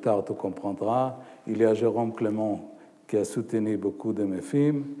 et plus tard, tu comprendras. Il y a Jérôme Clément qui a soutenu beaucoup de mes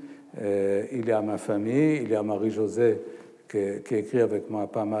films. Il y a ma famille, il y a Marie-Josée qui écrit avec moi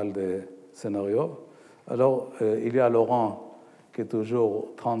pas mal de scénarios. Alors, il y a Laurent qui est toujours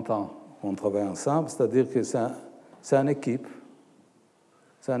 30 ans qu'on travaille ensemble, c'est-à-dire que c'est une équipe.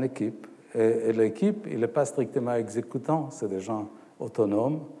 C'est une équipe. Et l'équipe, il n'est pas strictement exécutant, c'est des gens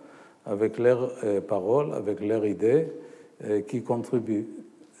autonomes, avec leurs paroles, avec leurs idées, qui contribuent.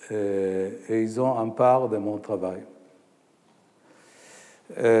 Et ils ont un part de mon travail.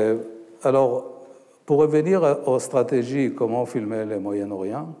 Alors, pour revenir aux stratégies, comment filmer le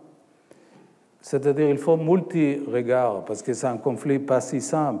Moyen-Orient, c'est-à-dire il faut multi-regards, parce que c'est un conflit pas si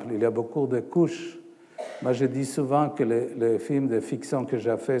simple, il y a beaucoup de couches. Moi, je dis souvent que les films de fiction que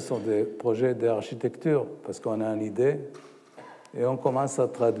j'ai faits sont des projets d'architecture, parce qu'on a une idée, et on commence à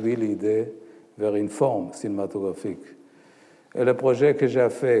traduire l'idée vers une forme cinématographique. Et les projets que j'ai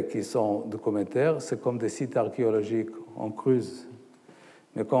faits, qui sont documentaires, c'est comme des sites archéologiques, on creuse.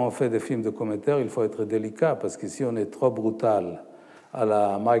 Mais quand on fait des films documentaires, il faut être délicat, parce que si on est trop brutal à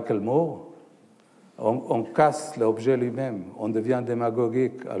la Michael Moore, on casse l'objet lui-même, on devient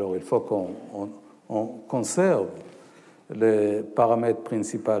démagogique. Alors il faut qu'on conserve les paramètres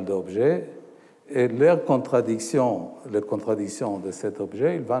principaux de l'objet, et les contradictions de cet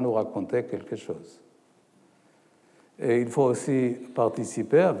objet, il va nous raconter quelque chose. Et il faut aussi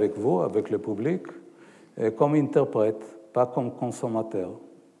participer avec vous, avec le public, comme interprète, pas comme consommateur.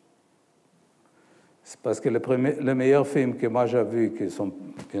 C'est parce que les meilleurs films que moi j'ai vus, qui sont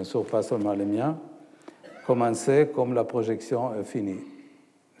bien sûr pas seulement les miens, commençaient comme la projection est finie.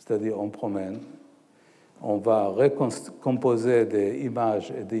 C'est-à-dire on promène, on va recomposer des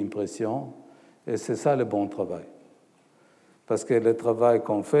images et des impressions, et c'est ça le bon travail. Parce que le travail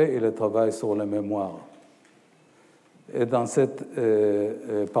qu'on fait, il est le travail sur la mémoire. Et dans cette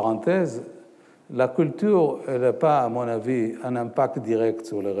parenthèse, la culture, elle n'a pas, à mon avis, un impact direct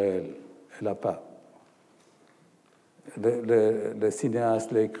sur le réel. Elle n'a pas. Les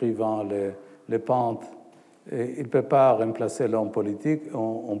cinéastes, les écrivains, les peintres, ils ne peuvent pas remplacer l'homme politique.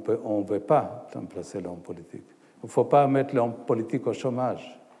 On ne veut pas remplacer l'homme politique. Il ne faut pas mettre l'homme politique au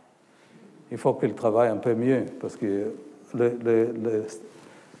chômage. Il faut qu'il travaille un peu mieux, parce que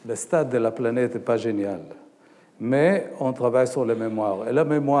le stade de la planète n'est pas génial. Mais on travaille sur la mémoire. Et la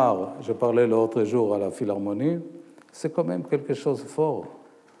mémoire, je parlais l'autre jour à la Philharmonie, c'est quand même quelque chose de fort.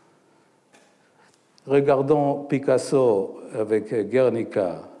 Regardons Picasso avec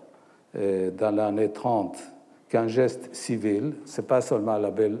Guernica dans l'année 30, qu'un geste civil, ce n'est pas seulement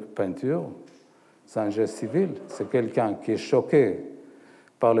la belle peinture, c'est un geste civil, c'est quelqu'un qui est choqué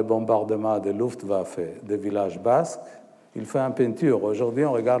par le bombardement de Luftwaffe des villages basques, il fait une peinture. Aujourd'hui,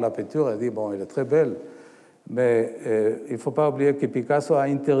 on regarde la peinture et on dit, bon, elle est très belle, mais il ne faut pas oublier que Picasso a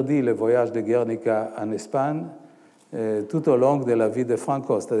interdit le voyage de Guernica en Espagne tout au long de la vie de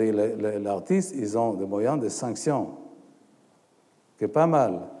Franco. C'est-à-dire l'artiste, ils ont des moyens de sanction, qui est pas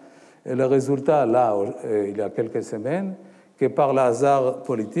mal. Et le résultat, là, il y a quelques semaines, que par le hasard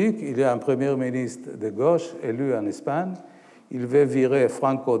politique, il y a un premier ministre de gauche élu en Espagne, il veut virer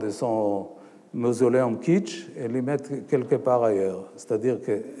Franco de son mausoleum kitsch et lui mettre quelque part ailleurs. C'est-à-dire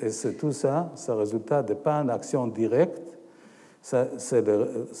que c'est tout ça, c'est le résultat de pas une action directe,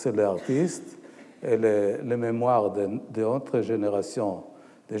 c'est l'artiste et les mémoires d'autres générations,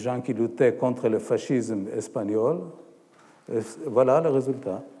 des gens qui luttaient contre le fascisme espagnol. Et voilà le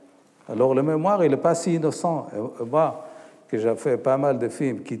résultat. Alors le mémoire, il n'est pas si innocent. Et moi, que j'ai fait pas mal de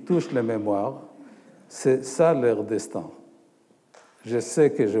films qui touchent les mémoires, c'est ça leur destin. Je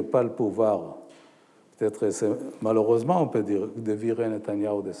sais que je n'ai pas le pouvoir. Peut-être, malheureusement, on peut dire, de virer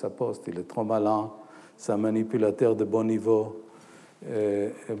Netanyahou de sa poste. Il est trop malin, c'est un manipulateur de bon niveau. Et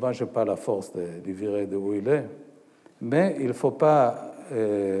moi, je n'ai pas la force de le virer de où il est. Mais il ne faut pas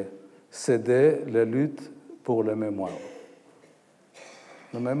céder la lutte pour la mémoire.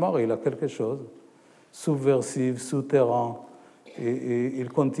 La mémoire, il a quelque chose subversif, souterrain. Et il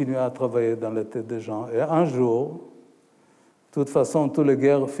continue à travailler dans la tête des gens. Et un jour, de toute façon, toutes les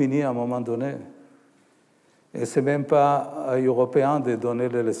guerres finissent à un moment donné. Et ce n'est même pas aux Européens de donner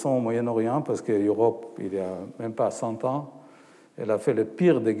les leçons au Moyen-Orient, parce que l'Europe, il n'y a même pas 100 ans, elle a fait le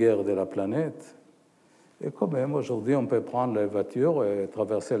pire des guerres de la planète. Et quand même, aujourd'hui, on peut prendre les voitures et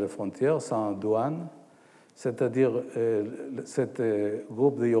traverser les frontières sans douane. C'est-à-dire, ce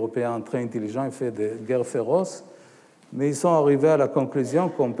groupe d'Européens très intelligents, il fait des guerres féroces, mais ils sont arrivés à la conclusion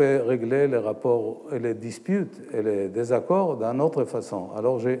qu'on peut régler les rapports et les disputes et les désaccords d'une autre façon.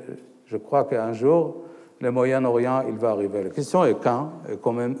 Alors, je crois qu'un jour, le Moyen-Orient, il va arriver. La question est quand, et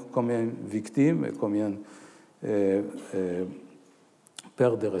combien de victimes, et combien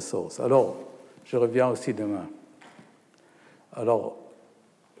perd de ressources. Alors, je reviens aussi demain. Alors,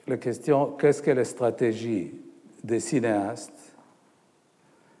 la question, qu'est-ce que la stratégie des cinéastes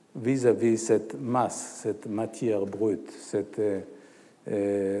vis-à-vis cette masse, cette matière brute, cette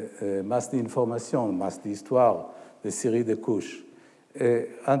masse d'informations, masse d'histoire, des séries de couches. Et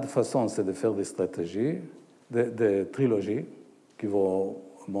une façon, c'est de faire des stratégies, des trilogies qui vont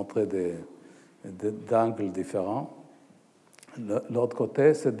montrer d'angles différents. L'autre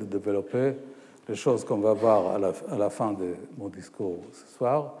côté, c'est de développer les choses qu'on va voir à la fin de mon discours ce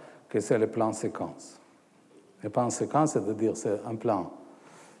soir, que c'est le plan séquence. Le plan séquence, c'est-à-dire c'est un plan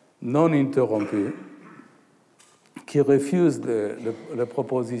non interrompu qui refuse les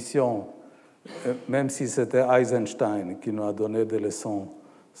propositions, même si c'était Eisenstein qui nous a donné des leçons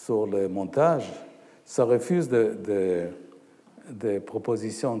sur le montage, ça refuse des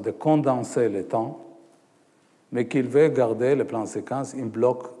propositions de condenser le temps, mais qu'il veut garder le plan séquence un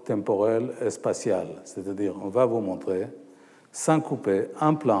bloc temporel et spatial. C'est-à-dire, on va vous montrer, sans couper,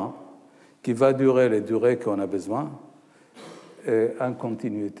 un plan qui va durer les durées qu'on a besoin et en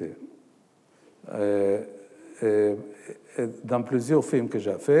continuité. Dans plusieurs films que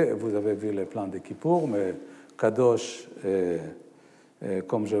j'ai faits, vous avez vu les plans de Kippour, mais Kadosh,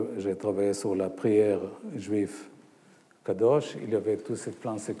 comme j'ai travaillé sur la prière juive Kadosh, il y avait tout ce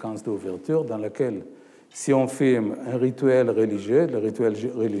plan séquence d'ouverture dans lequel, si on filme un rituel religieux, le rituel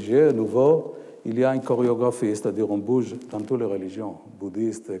religieux nouveau, il y a une chorégraphie, c'est-à-dire on bouge dans toutes les religions,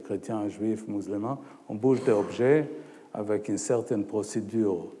 bouddhistes, chrétiens, juifs, musulmans, on bouge des objets avec une certaine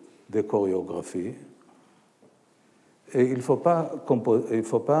procédure de chorégraphie. Et il ne faut pas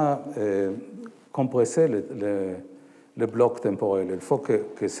compresser le bloc temporel. Il faut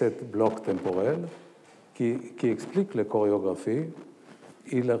que ce bloc temporel qui explique les chorégraphies,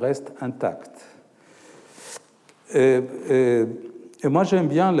 il reste intact. Et moi, j'aime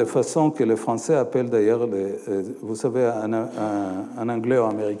bien la façon que les Français appellent d'ailleurs, vous savez, en anglais ou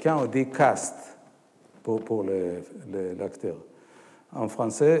américain, on dit cast pour l'acteur. En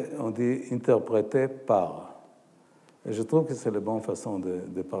français, on dit interprété par. Et je trouve que c'est la bonne façon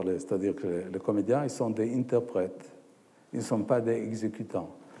de parler. C'est-à-dire que les comédiens, ils sont des interprètes. Ils ne sont pas des exécutants.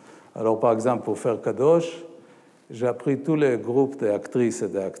 Alors, par exemple, pour faire Kadosh, j'ai appris tous les groupes d'actrices et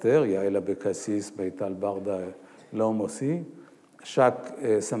d'acteurs. Il y a Ella Bekassis, Beital Barda, l'homme aussi, chaque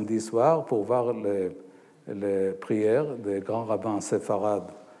samedi soir pour voir les prières des grands rabbins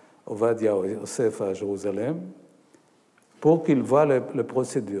séfarades Ovadia Yosef à Jérusalem, pour qu'ils voient les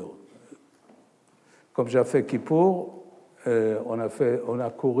procédures. Comme j'ai fait Kippour, on a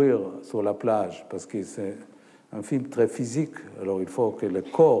couru sur la plage parce que c'est un film très physique. Alors il faut que le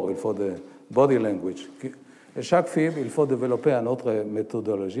corps, il faut de body language. Et chaque film, il faut développer une autre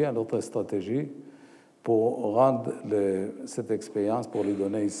méthodologie, une autre stratégie pour rendre cette expérience, pour lui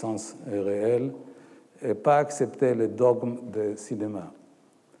donner un sens réel et pas accepter les dogmes du cinéma.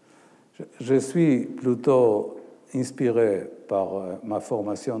 Je suis plutôt inspiré par ma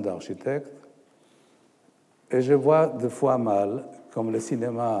formation d'architecte et je vois des fois mal, comme le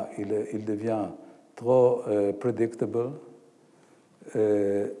cinéma, il devient trop predictable.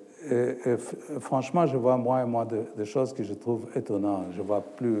 Et franchement, je vois moins et moins de choses que je trouve étonnantes. Je vois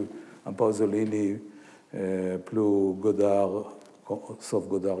plus un Pasolini, plus Godard, sauf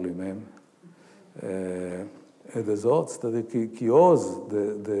Godard lui-même, et des autres, c'est-à-dire qui osent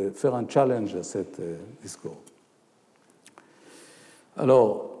de faire un challenge à ce discours.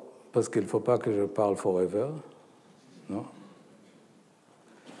 Alors, parce qu'il ne faut pas que je parle forever, non?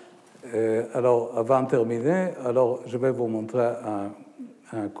 Alors, avant de terminer, je vais vous montrer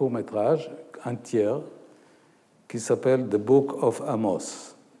un court-métrage, un tiers, qui s'appelle The Book of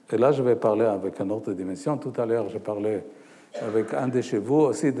Amos. Et là, je vais parler avec une autre dimension. Tout à l'heure, je parlais avec un de chez vous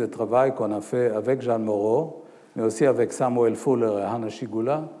aussi du travail qu'on a fait avec Jean Moreau, mais aussi avec Samuel Fuller et Hannah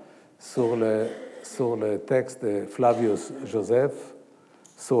Shigula sur le texte de Flavius Joseph,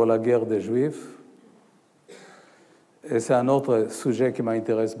 sur la guerre des Juifs. Et c'est un autre sujet qui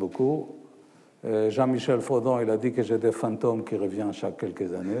m'intéresse beaucoup. Jean-Michel Frodon, il a dit que j'ai des fantômes qui reviennent chaque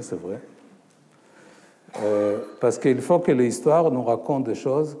quelques années, c'est vrai. Parce qu'il faut que l'histoire nous raconte des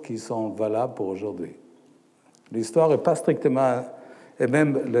choses qui sont valables pour aujourd'hui. L'histoire n'est pas strictement, et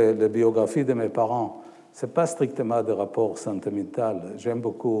même les biographies de mes parents, ce n'est pas strictement des rapports sentimentaux. J'aime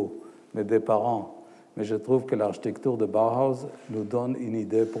beaucoup mes deux parents, mais je trouve que l'architecture de Bauhaus nous donne une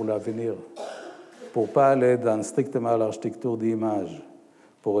idée pour l'avenir, pour ne pas aller dans strictement l'architecture d'image,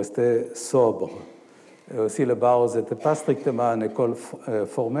 pour rester sobre. Et aussi, le Bauhaus n'était pas strictement une école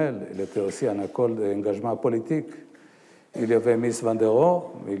formelle, il était aussi une école d'engagement politique. Il y avait Mies van der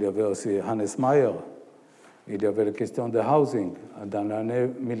Rohe, mais il y avait aussi Hannes Meyer, il y avait la question de housing. Dans l'année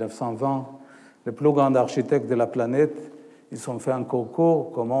 1920, les plus grands architectes de la planète, ils ont fait un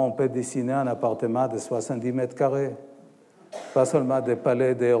concours comment on peut dessiner un appartement de 70 mètres carrés. Pas seulement des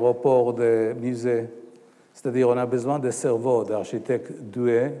palais, des aéroports, des musées. C'est-à-dire on a besoin de cerveaux d'architectes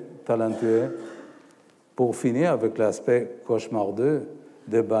doués, talentueux, pour finir avec l'aspect cauchemardeux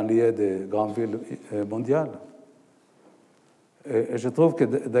des banlieues des grandes villes mondiales. Et je trouve que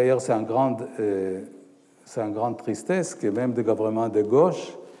d'ailleurs c'est une grande tristesse que même des gouvernements de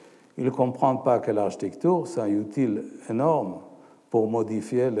gauche, ils ne comprennent pas que l'architecture, c'est un outil énorme pour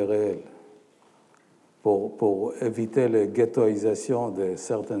modifier le réel, pour éviter la ghettoisation de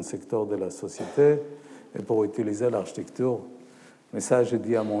certains secteurs de la société et pour utiliser l'architecture. Mais ça, je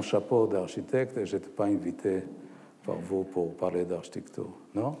dis à mon chapeau d'architecte et je n'étais pas invité par vous pour parler d'architecture,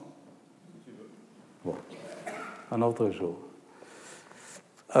 non? Bon, un autre jour.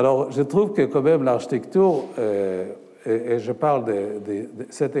 Alors, je trouve que quand même l'architecture, et je parle de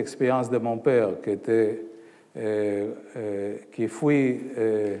cette expérience de mon père qui fuit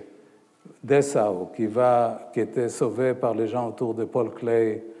Dessau, qui était sauvé par les gens autour de Paul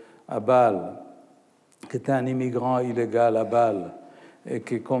Klee à Bâle, qui était un immigrant illégal à Bâle, et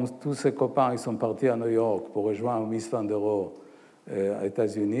qui, comme tous ses copains, ils sont partis à New York pour rejoindre Mies van der Rohe aux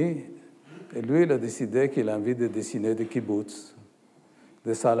États-Unis. Et lui, il a décidé qu'il a envie de dessiner des kibbutz,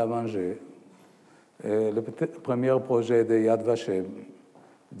 des salles à manger. Et le premier projet de Yad Vashem,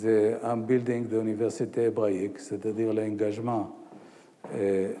 d'un building d'université hébraïque, c'est-à-dire l'engagement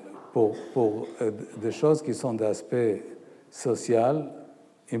pour des choses qui sont d'aspect social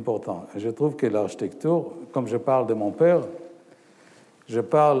important. Et je trouve que l'architecture, comme je parle de mon père, je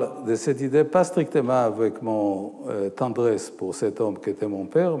parle de cette idée pas strictement avec mon tendresse pour cet homme qui était mon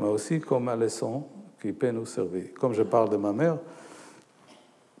père, mais aussi comme un leçon qui peut nous servir. Comme je parle de ma mère,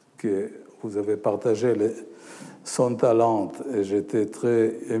 que vous avez partagé son talent, et j'étais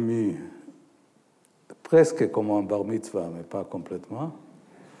très ému, presque comme un bar mitzvah, mais pas complètement.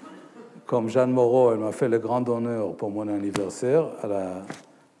 Comme Jeanne Moreau, elle m'a fait le grand honneur pour mon anniversaire à la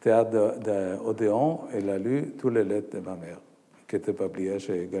théâtre d'Odéon, elle a lu toutes les lettres de ma mère, qui étaient publiées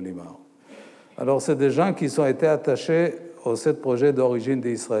chez Gallimard. Alors, c'est des gens qui ont été attachés au sept projets d'origine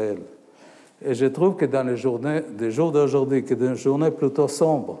d'Israël. Et je trouve que dans les jours d'aujourd'hui, que dans des journées plutôt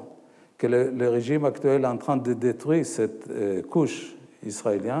sombres, que le régime actuel est en train de détruire cette couche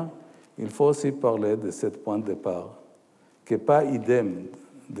israélienne, il faut aussi parler de ce point de départ, qui n'est pas idem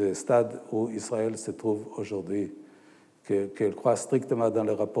du stade où Israël se trouve aujourd'hui, qu'elle croit strictement dans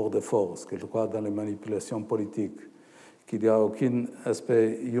les rapports de force, qu'elle croit dans les manipulations politiques, qu'il n'y a aucun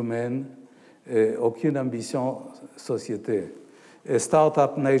aspect humain et aucune ambition société. Et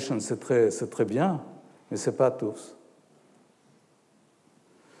Startup Nation, c'est très bien, mais ce n'est pas tous.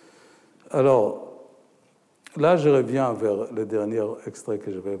 Alors, là, je reviens vers le dernier extrait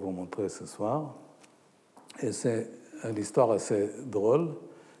que je vais vous montrer ce soir. Et c'est une histoire assez drôle.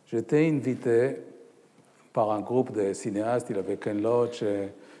 J'étais invité par un groupe de cinéastes, il y avait Ken Loach,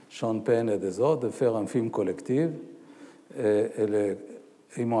 Sean Penn et des autres, de faire un film collectif.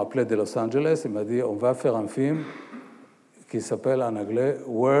 Ils m'ont appelé de Los Angeles, ils m'ont dit, on va faire un film qui s'appelle en anglais «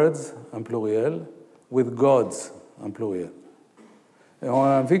 Words » en pluriel, « with gods » en pluriel. Et on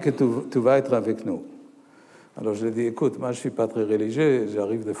a envie que tu vas être avec nous. Alors je lui ai dit, écoute, moi je ne suis pas très religieux,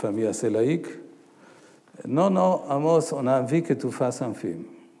 j'arrive de famille assez laïque. Non, Amos, on a envie que tu fasses un film.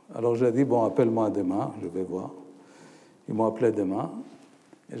 Alors je lui ai dit, bon, appelle-moi demain, je vais voir. Ils m'ont appelé demain.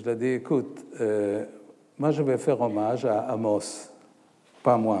 Et je lui ai dit, écoute, moi je vais faire hommage à Amos,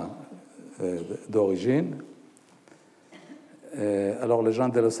 pas moi, d'origine. Alors les gens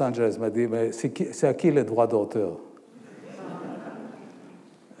de Los Angeles m'ont dit, mais c'est à qui les droits d'auteur?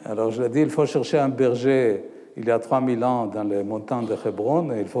 Alors je lui ai dit, il faut chercher un berger il y a 3000 ans dans les montagnes de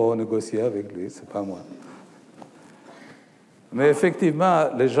Hébron et il faut négocier avec lui, c'est pas moi. Mais effectivement,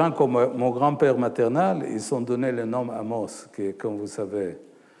 les gens comme mon grand-père maternel, ils ont donné le nom Amos, qui, comme vous savez,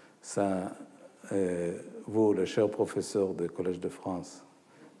 ça, vous, le cher professeur du Collège de France,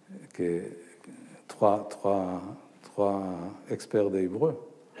 qui est trois experts d'hébreu.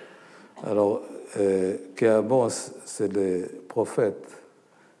 Alors, qu'Amos, c'est le prophète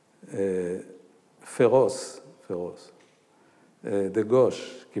féroce de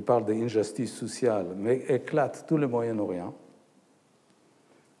gauche, qui parle d'injustice sociale, mais éclate tout le Moyen-Orient.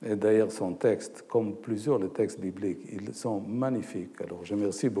 Et d'ailleurs, son texte, comme plusieurs des textes bibliques, ils sont magnifiques. Alors, je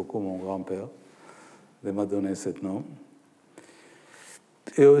remercie beaucoup mon grand-père de m'a donné ce nom.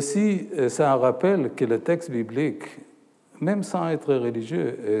 Et aussi, ça rappelle que le texte biblique, même sans être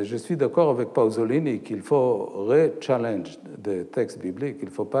religieux, et je suis d'accord avec Pasolini qu'il faut re-challenge des textes bibliques. Il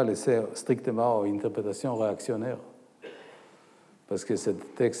ne faut pas laisser strictement aux interprétations réactionnaires. Parce que ce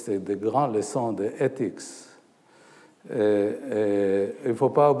texte est de grandes leçons d'éthique. Il ne faut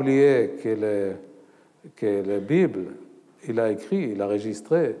pas oublier que la Bible, il a écrit, il a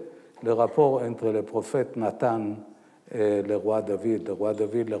enregistré le rapport entre le prophète Nathan et le roi David. Le roi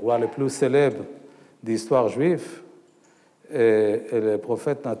David, le roi le plus célèbre d'histoire juive. Et le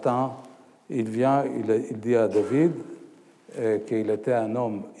prophète Nathan, il vient, il dit à David qu'il était un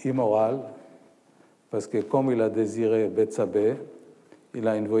homme immoral, parce que comme il a désiré Bethsabée, il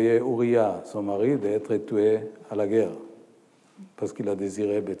a envoyé Uriah, son mari, d'être tué à la guerre, parce qu'il a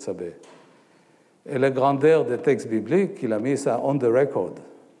désiré Bethsabée. Et la grandeur des textes bibliques, il a mis ça on the record.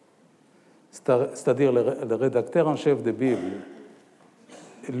 C'est-à-dire le rédacteur en chef de Bible,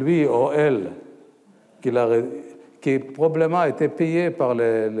 lui ou elle, qui probablement a été payé par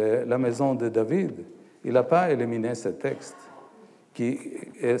la maison de David, il n'a pas éliminé ce texte.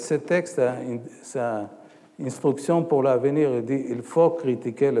 Et ce texte a sa instruction pour l'avenir. Il dit il faut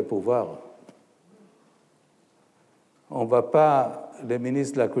critiquer le pouvoir. On ne va pas, les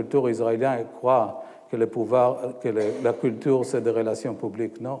ministres de la culture israéliens croient que le pouvoir, que la culture, c'est des relations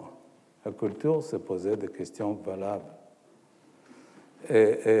publiques. Non, la culture, c'est poser des questions valables.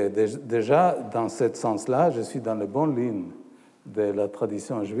 Et déjà, dans ce sens-là, je suis dans la bonne ligne de la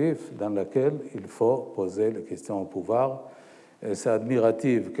tradition juive dans laquelle il faut poser les questions au pouvoir. Et c'est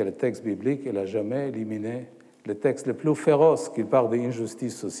admiratif que le texte biblique n'a jamais éliminé les textes les plus féroces qui parlent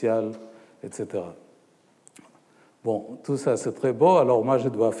d'injustice sociale, etc. Bon, tout ça c'est très beau, alors moi je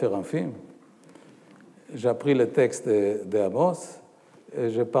dois faire un film. J'ai pris le texte d'Amos et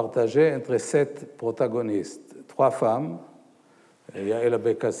j'ai partagé entre 7 protagonistes, 3 femmes. Il y a Ella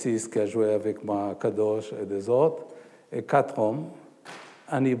Bekassis qui a joué avec moi, Kadosh et des autres, et 4 hommes,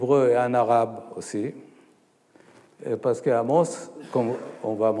 un hébreu et un arabe aussi. Et parce qu'Amos, comme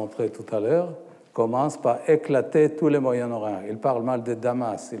on va montrer tout à l'heure, commence par éclater tous les Moyen-Orient. Il parle mal de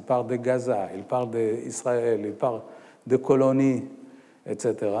Damas, il parle de Gaza, il parle d'Israël, il parle de colonies,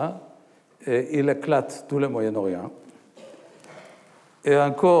 etc. Et il éclate tout le Moyen-Orient. Et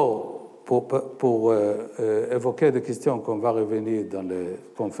encore, pour évoquer des questions qu'on va revenir dans les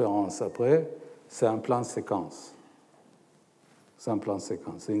conférences après, c'est un plan séquence. C'est un plan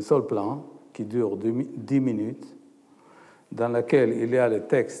séquence. C'est un seul plan qui dure 10 minutes, dans lequel il y a le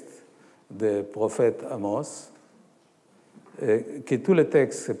texte du prophète Amos, et que tous les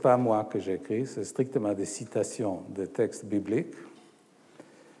textes, ce n'est pas moi que j'ai écrit, c'est strictement des citations de textes bibliques,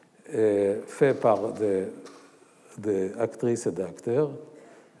 faits par des actrices et d'acteurs,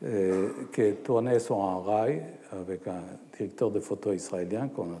 qui tournaient sur un rail avec un directeur de photos israélien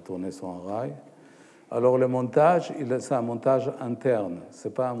qu'on a tourné sur un rail. Alors le montage, c'est un montage interne, ce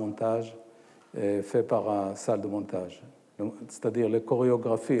n'est pas un montage fait par une salle de montage. C'est-à-dire les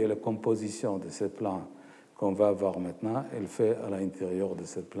chorégraphies et la composition de ces plans qu'on va voir maintenant, elle fait à l'intérieur de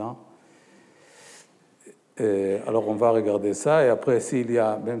ce plan. Alors on va regarder ça, et après, s'il y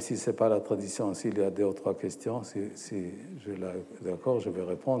a, même si ce n'est pas la tradition, s'il y a 2 ou 3 questions, si je suis d'accord, je vais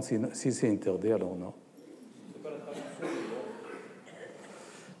répondre. Si c'est interdit, alors non. C'est pas la traduction.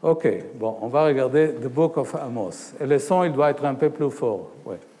 OK, bon, on va regarder The Book of Amos. Et le son, il doit être un peu plus fort.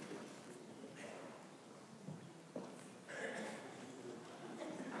 Ouais.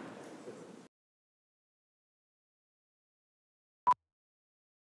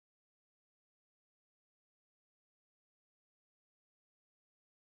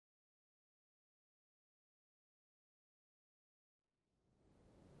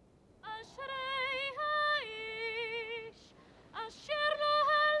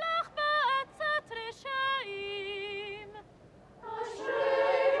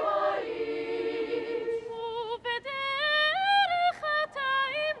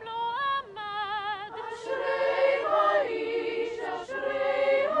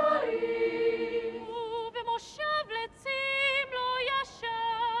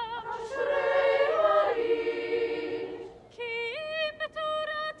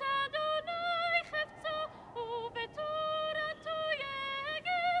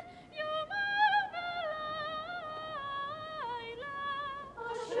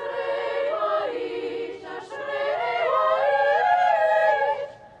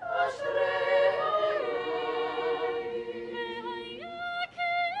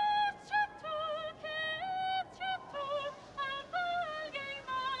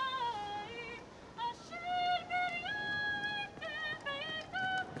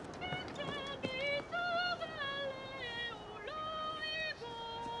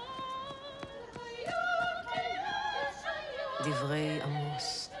 דברי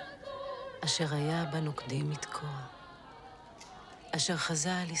עמוס, אשר היה בנוקדים לתקוע, אשר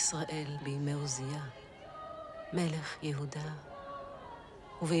חזה על ישראל בימי עוזיה, מלך יהודה,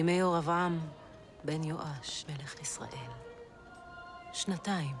 ובימי ירבעם בן יואש, מלך ישראל.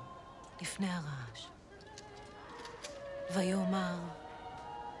 2 לפני הרעש. ויאמר,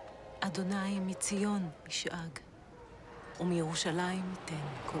 אדוני מציון ישאג, ומירושלים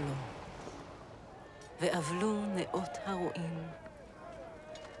ייתן קולו. ואבלו נאות הרועים,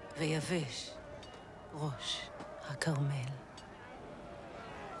 ויבש ראש הכרמל.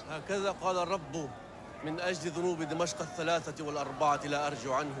 هكذا قال الرب من أجل ذنوب دمشق 3 و4 لا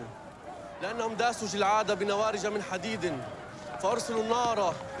أرجع عنه، لأنهم داسوا جلعاد بنوارج من حديد، فأرسلوا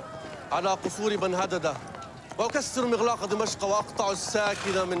النار على قصور من هدد، وأكسر مغلاق دمشق وأقطع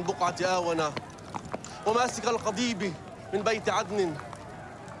الساكن من بقعة آونة، وماسك القضيب من بيت عدن،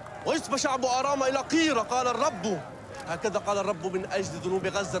 ويسبى شعب آرام إلى قيرة، قال الرب. هكذا قال الرب من أجل ذنوب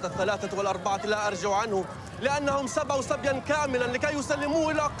غزة 3 و4 لا أرجع عنه، لأنهم سبوا سبيا كاملا لكي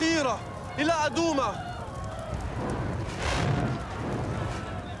يسلموه إلى قيرة، إلى أدومة،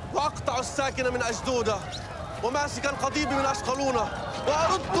 وأقطع الساكن من أشدودة، وماسك القضيب من أشقلونة،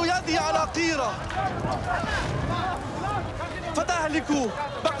 وأرد يدي على قيرة، فتهلك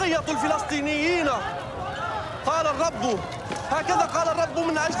بقية الفلسطينيين، قال الرب. هكذا قال الرب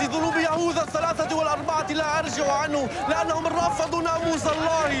من أجل ذنوب يهوذا 3 و4 لا أرجع عنه، لأنهم رفضوا ناموس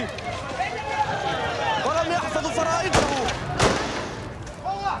الله ولم يحفظوا فرائضه،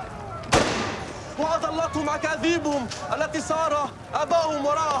 وأضل ضلتهم أكاذيبهم التي سار أباهم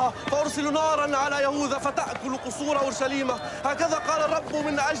وراءها فأرسل نارا على يهوذا فتأكل قصور أورشليم هكذا قال الرب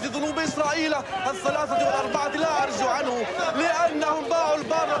من أجل ذنوب إسرائيل 3 و4 لا أرجع عنه لأنهم باعوا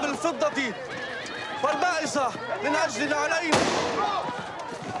البار بالفضة والبائس من أجل نعلين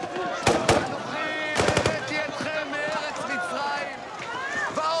הבאתי אתכם מארץ מצרים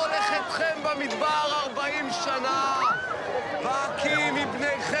והולך אתכם במדבר 40 שנה והקים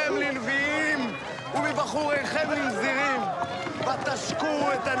מבניכם לנביאים ומבחוריכם לנזירים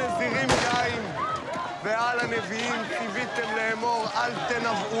ותשקו את הנזירים יין ועל הנביאים ציוויתם לאמור אל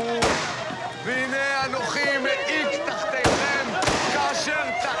תנבאו והנה אנוכי מעיק תחתיכם כאשר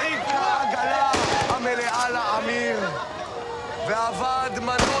תעיק העגלה המלאה לעמיר ועבד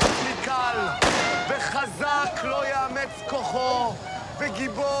מנות מקל וחזק לא יאמץ כוחו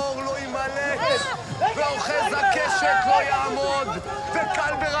וגיבור לא ימלט ואוחז הקשת לא יעמוד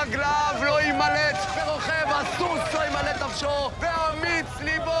וקל ברגליו לא ימלט ורוכב הסוס לא ימלט נפשו ואמיץ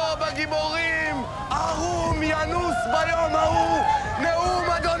ליבו בגיבורים ערום ינוס ביום ההוא נאום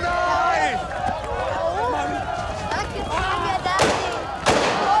אדוני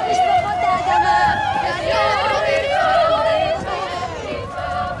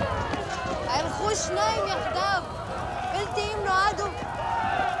שניים יחדיו, בלתי אם נועדו.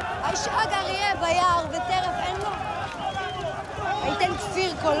 הישאג אריה ביער וטרף אין לו. הייתן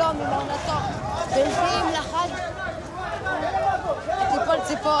כפיר קולו ממעונתו, בלתי אם לחד. תיפול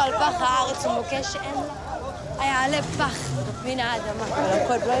ציפור על פח הארץ ומוקש אין לו. היעלה פח מן האדמה,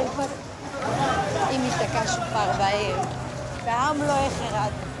 ולקוד לא ילפוד. אם ישתקע שופר בעיר, והעם לא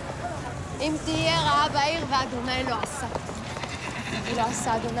יחרד. אם תהיה רעה בעיר ואדוני לא עשה. כי לא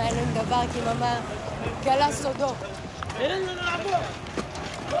עשה אדוני אלוהים דבר, כי ממש גלה סודו.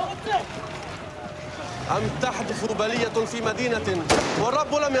 أم تحدث بلية في مدينة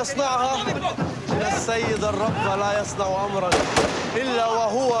والرب لم يصنعها إن السيد الرب لا يصنع أمرا إلا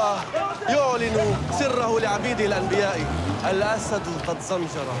وهو يعلن سره لعبيده الأنبياء الأسد قد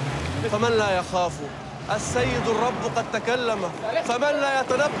زمجر فمن لا يخاف السيد الرب قد تكلم فمن لا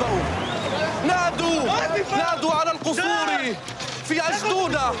يتنبأ نادوا على القصور في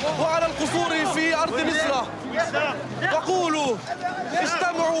أشدودة وعلى القصور في أرض مصر وقولوا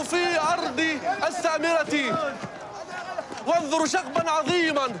اجتمعوا في أرض السامرة وانظروا شغبا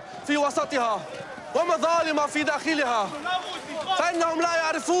عظيما في وسطها ومظالم في داخلها فإنهم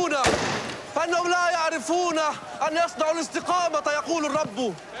لا يعرفون أن يصنعوا الاستقامة يقول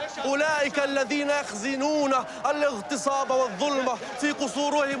الرب أولئك الذين يخزنون الاغتصاب والظلم في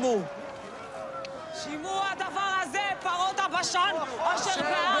قصورهم שימעו הדבר הזה, פרות הבשן, אשר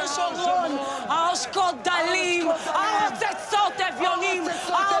בהר שומרון, העושקות דלים, הרוצצות אביונים,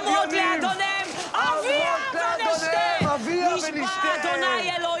 העומדות לאדוניהם, אביה ונשתה. נשבע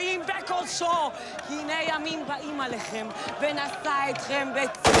אדוני אלוהים בקודשו, הנה ימים באים עליכם, ונשא אתכם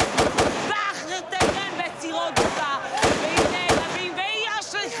ואחריתכם בצירות גופה, והנה ימים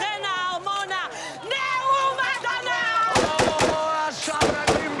וישליכנה הארמונה, נאום אדוני!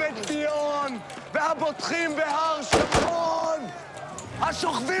 השמרנים בציון והבוטחים בהר שומרון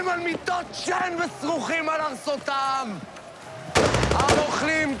השוכבים על מיטות שן ושרוכים על ארסותם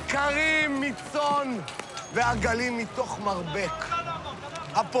האוכלים קרים מצאן ועגלים מתוך מרבק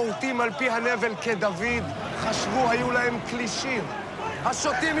הפורטים על פי הנבל כדוד חשבו היו להם כלישים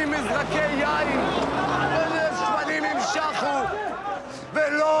השותים עם מזרקי יין ונף שמנים המשכו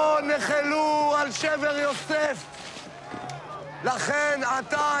ולא נחלו על שבר יוסף לכן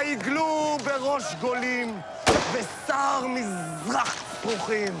עתה עגלו בראש גולים ושר מזרח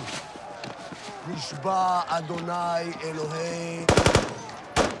פרוחים. נשבע אדוני אלוהי,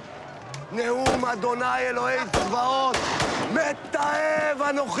 נאום אדוני אלוהי צבאות, מתעב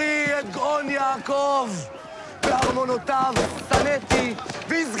אנוכי את גאון יעקב, בארמונותיו שנאתי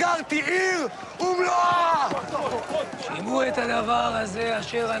והסגרתי עיר ומלואה. שמעו את הדבר הזה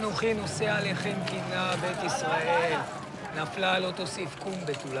אשר אנוכי נושא עליכם קינה בית ישראל. נפלה לא תוסיף קום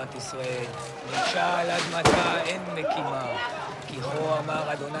בתולת ישראל, נפשה על אדמתה אין מקימה. כי כה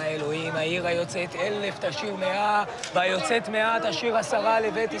אמר אדוני אלוהים, העיר היוצאת 1000 תשיר 100, והיוצאת 100 תשיר 10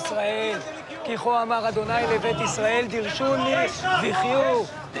 לבית ישראל. כי כה אמר אדוני לבית ישראל, דרשוני וחיו,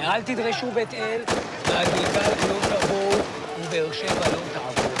 ואל תדרשו בית אל, ועד גלגל לא תבואו, ובאר שבע לא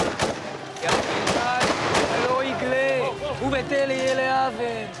תעברו. יחד ולא יגלה, ובית אל יהיה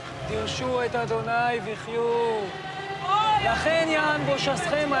לאבן, דרשו את אדוני וחיו. לכן יען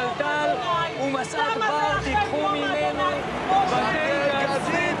בושסכם על טל, ומסעת בר תיקחו ממנו, בתי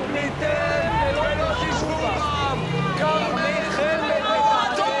גזית ניתן ולא תשבו בם, כרמיכם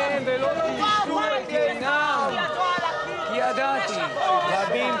בביתכם ולא תשבו את עינם. כי ידעתי,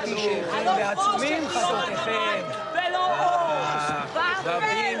 רבים תשכם ועצומים חטאים.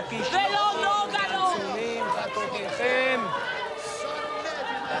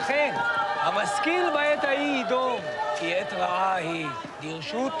 לכן, המשכיל בעת ההיא יידום, כי עת רעה היא,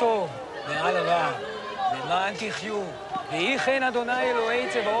 דרשו טוב מעל רע, למען תחיו. ויהי כן אדוני אלוהי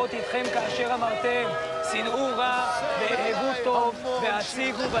צבאות איתכם כאשר אמרתם, שנאו רע ואהבו טוב,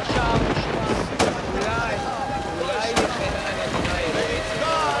 והשיגו בשער ושמע. אולי לכן אדוני אלוהי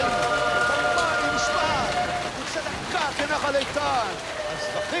כנחל איתן, על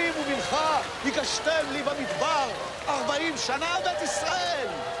זבחים ומנחה הגשתם לי במדבר 40 שנה בית ישראל.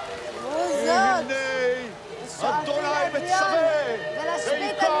 והנה אדוני מצווה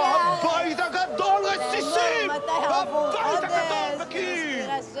ויקרא הבית הגדול רסיסים והבית הגדול בקיר.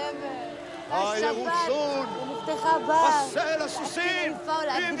 הירוצון עשה לסוסים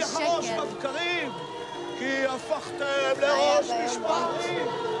אם יחרוש בבקרים, כי הפכתם לראש משפחתי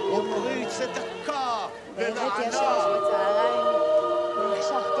ופרי צדקה ולענה.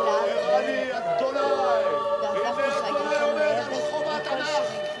 אני אדוני, הנה אדוני עומד על חומת ענך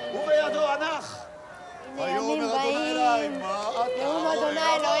ובידו ענך. ויאמר אדוני אליי, מה אתה רואה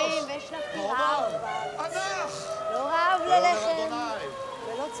ענך? ענך! לא רעב ללחם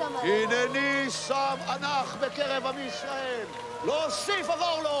ולא צמא. הנני שם ענך בקרב עמי ישראל, לא אוסיף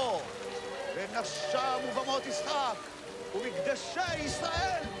עבור לו. ונשם ובמות ישחק ומקדשי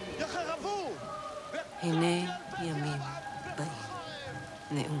ישראל יחרבו. הנה ימים באים,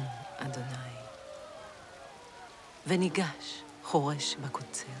 נאום אדוני. וניגש חורש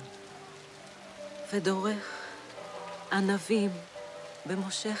בקוצר, ודורך ענבים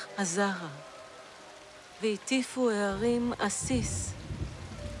במושך הזרע, והטיפו הערים עסיס,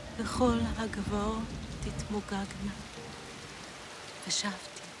 וכל הגבעות תתמוגגנה.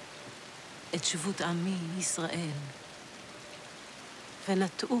 ושבתי את שבות עמי ישראל,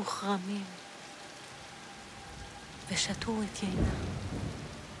 ונטעו כרמים, ושתו את יינם,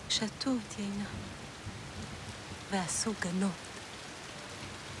 שתו את יינם, ועשו גנות,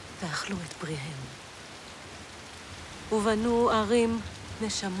 ואכלו את פריהם. ובנו ערים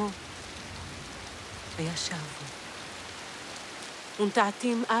נשמות, וישבו,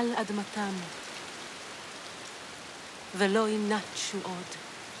 ונטעתים על אדמתם, ולא ינטשו עוד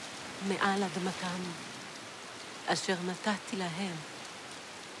מעל אדמתם, אשר נתתי להם,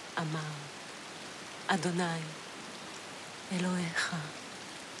 אמר אדוני אלוהיך.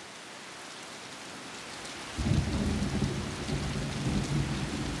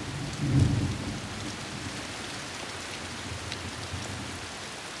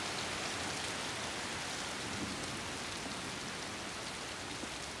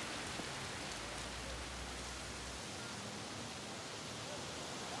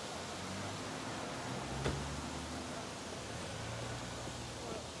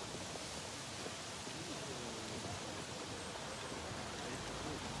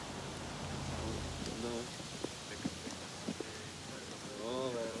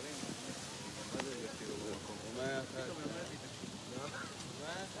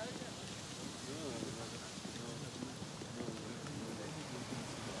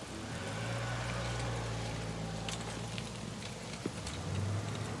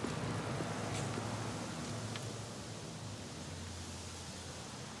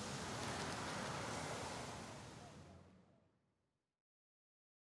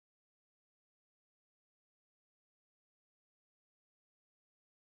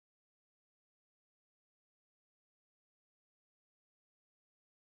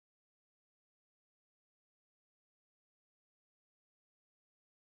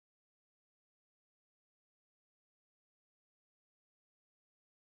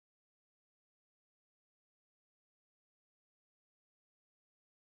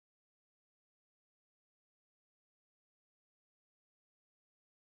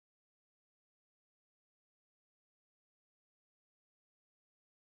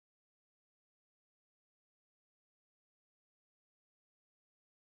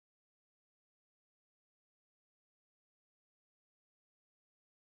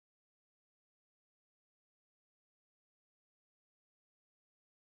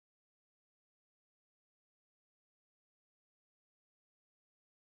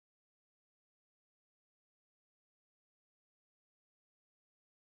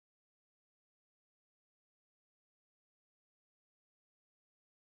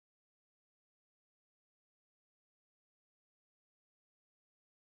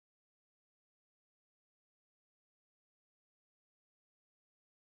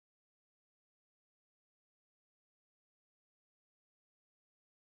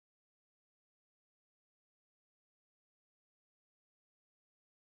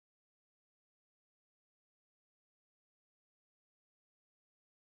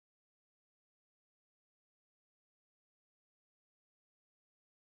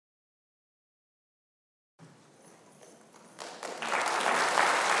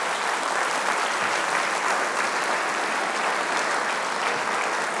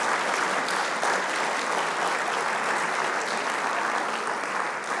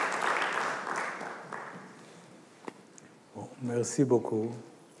 Merci beaucoup.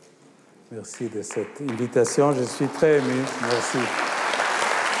 Merci de cette invitation. Je suis très ému. Merci.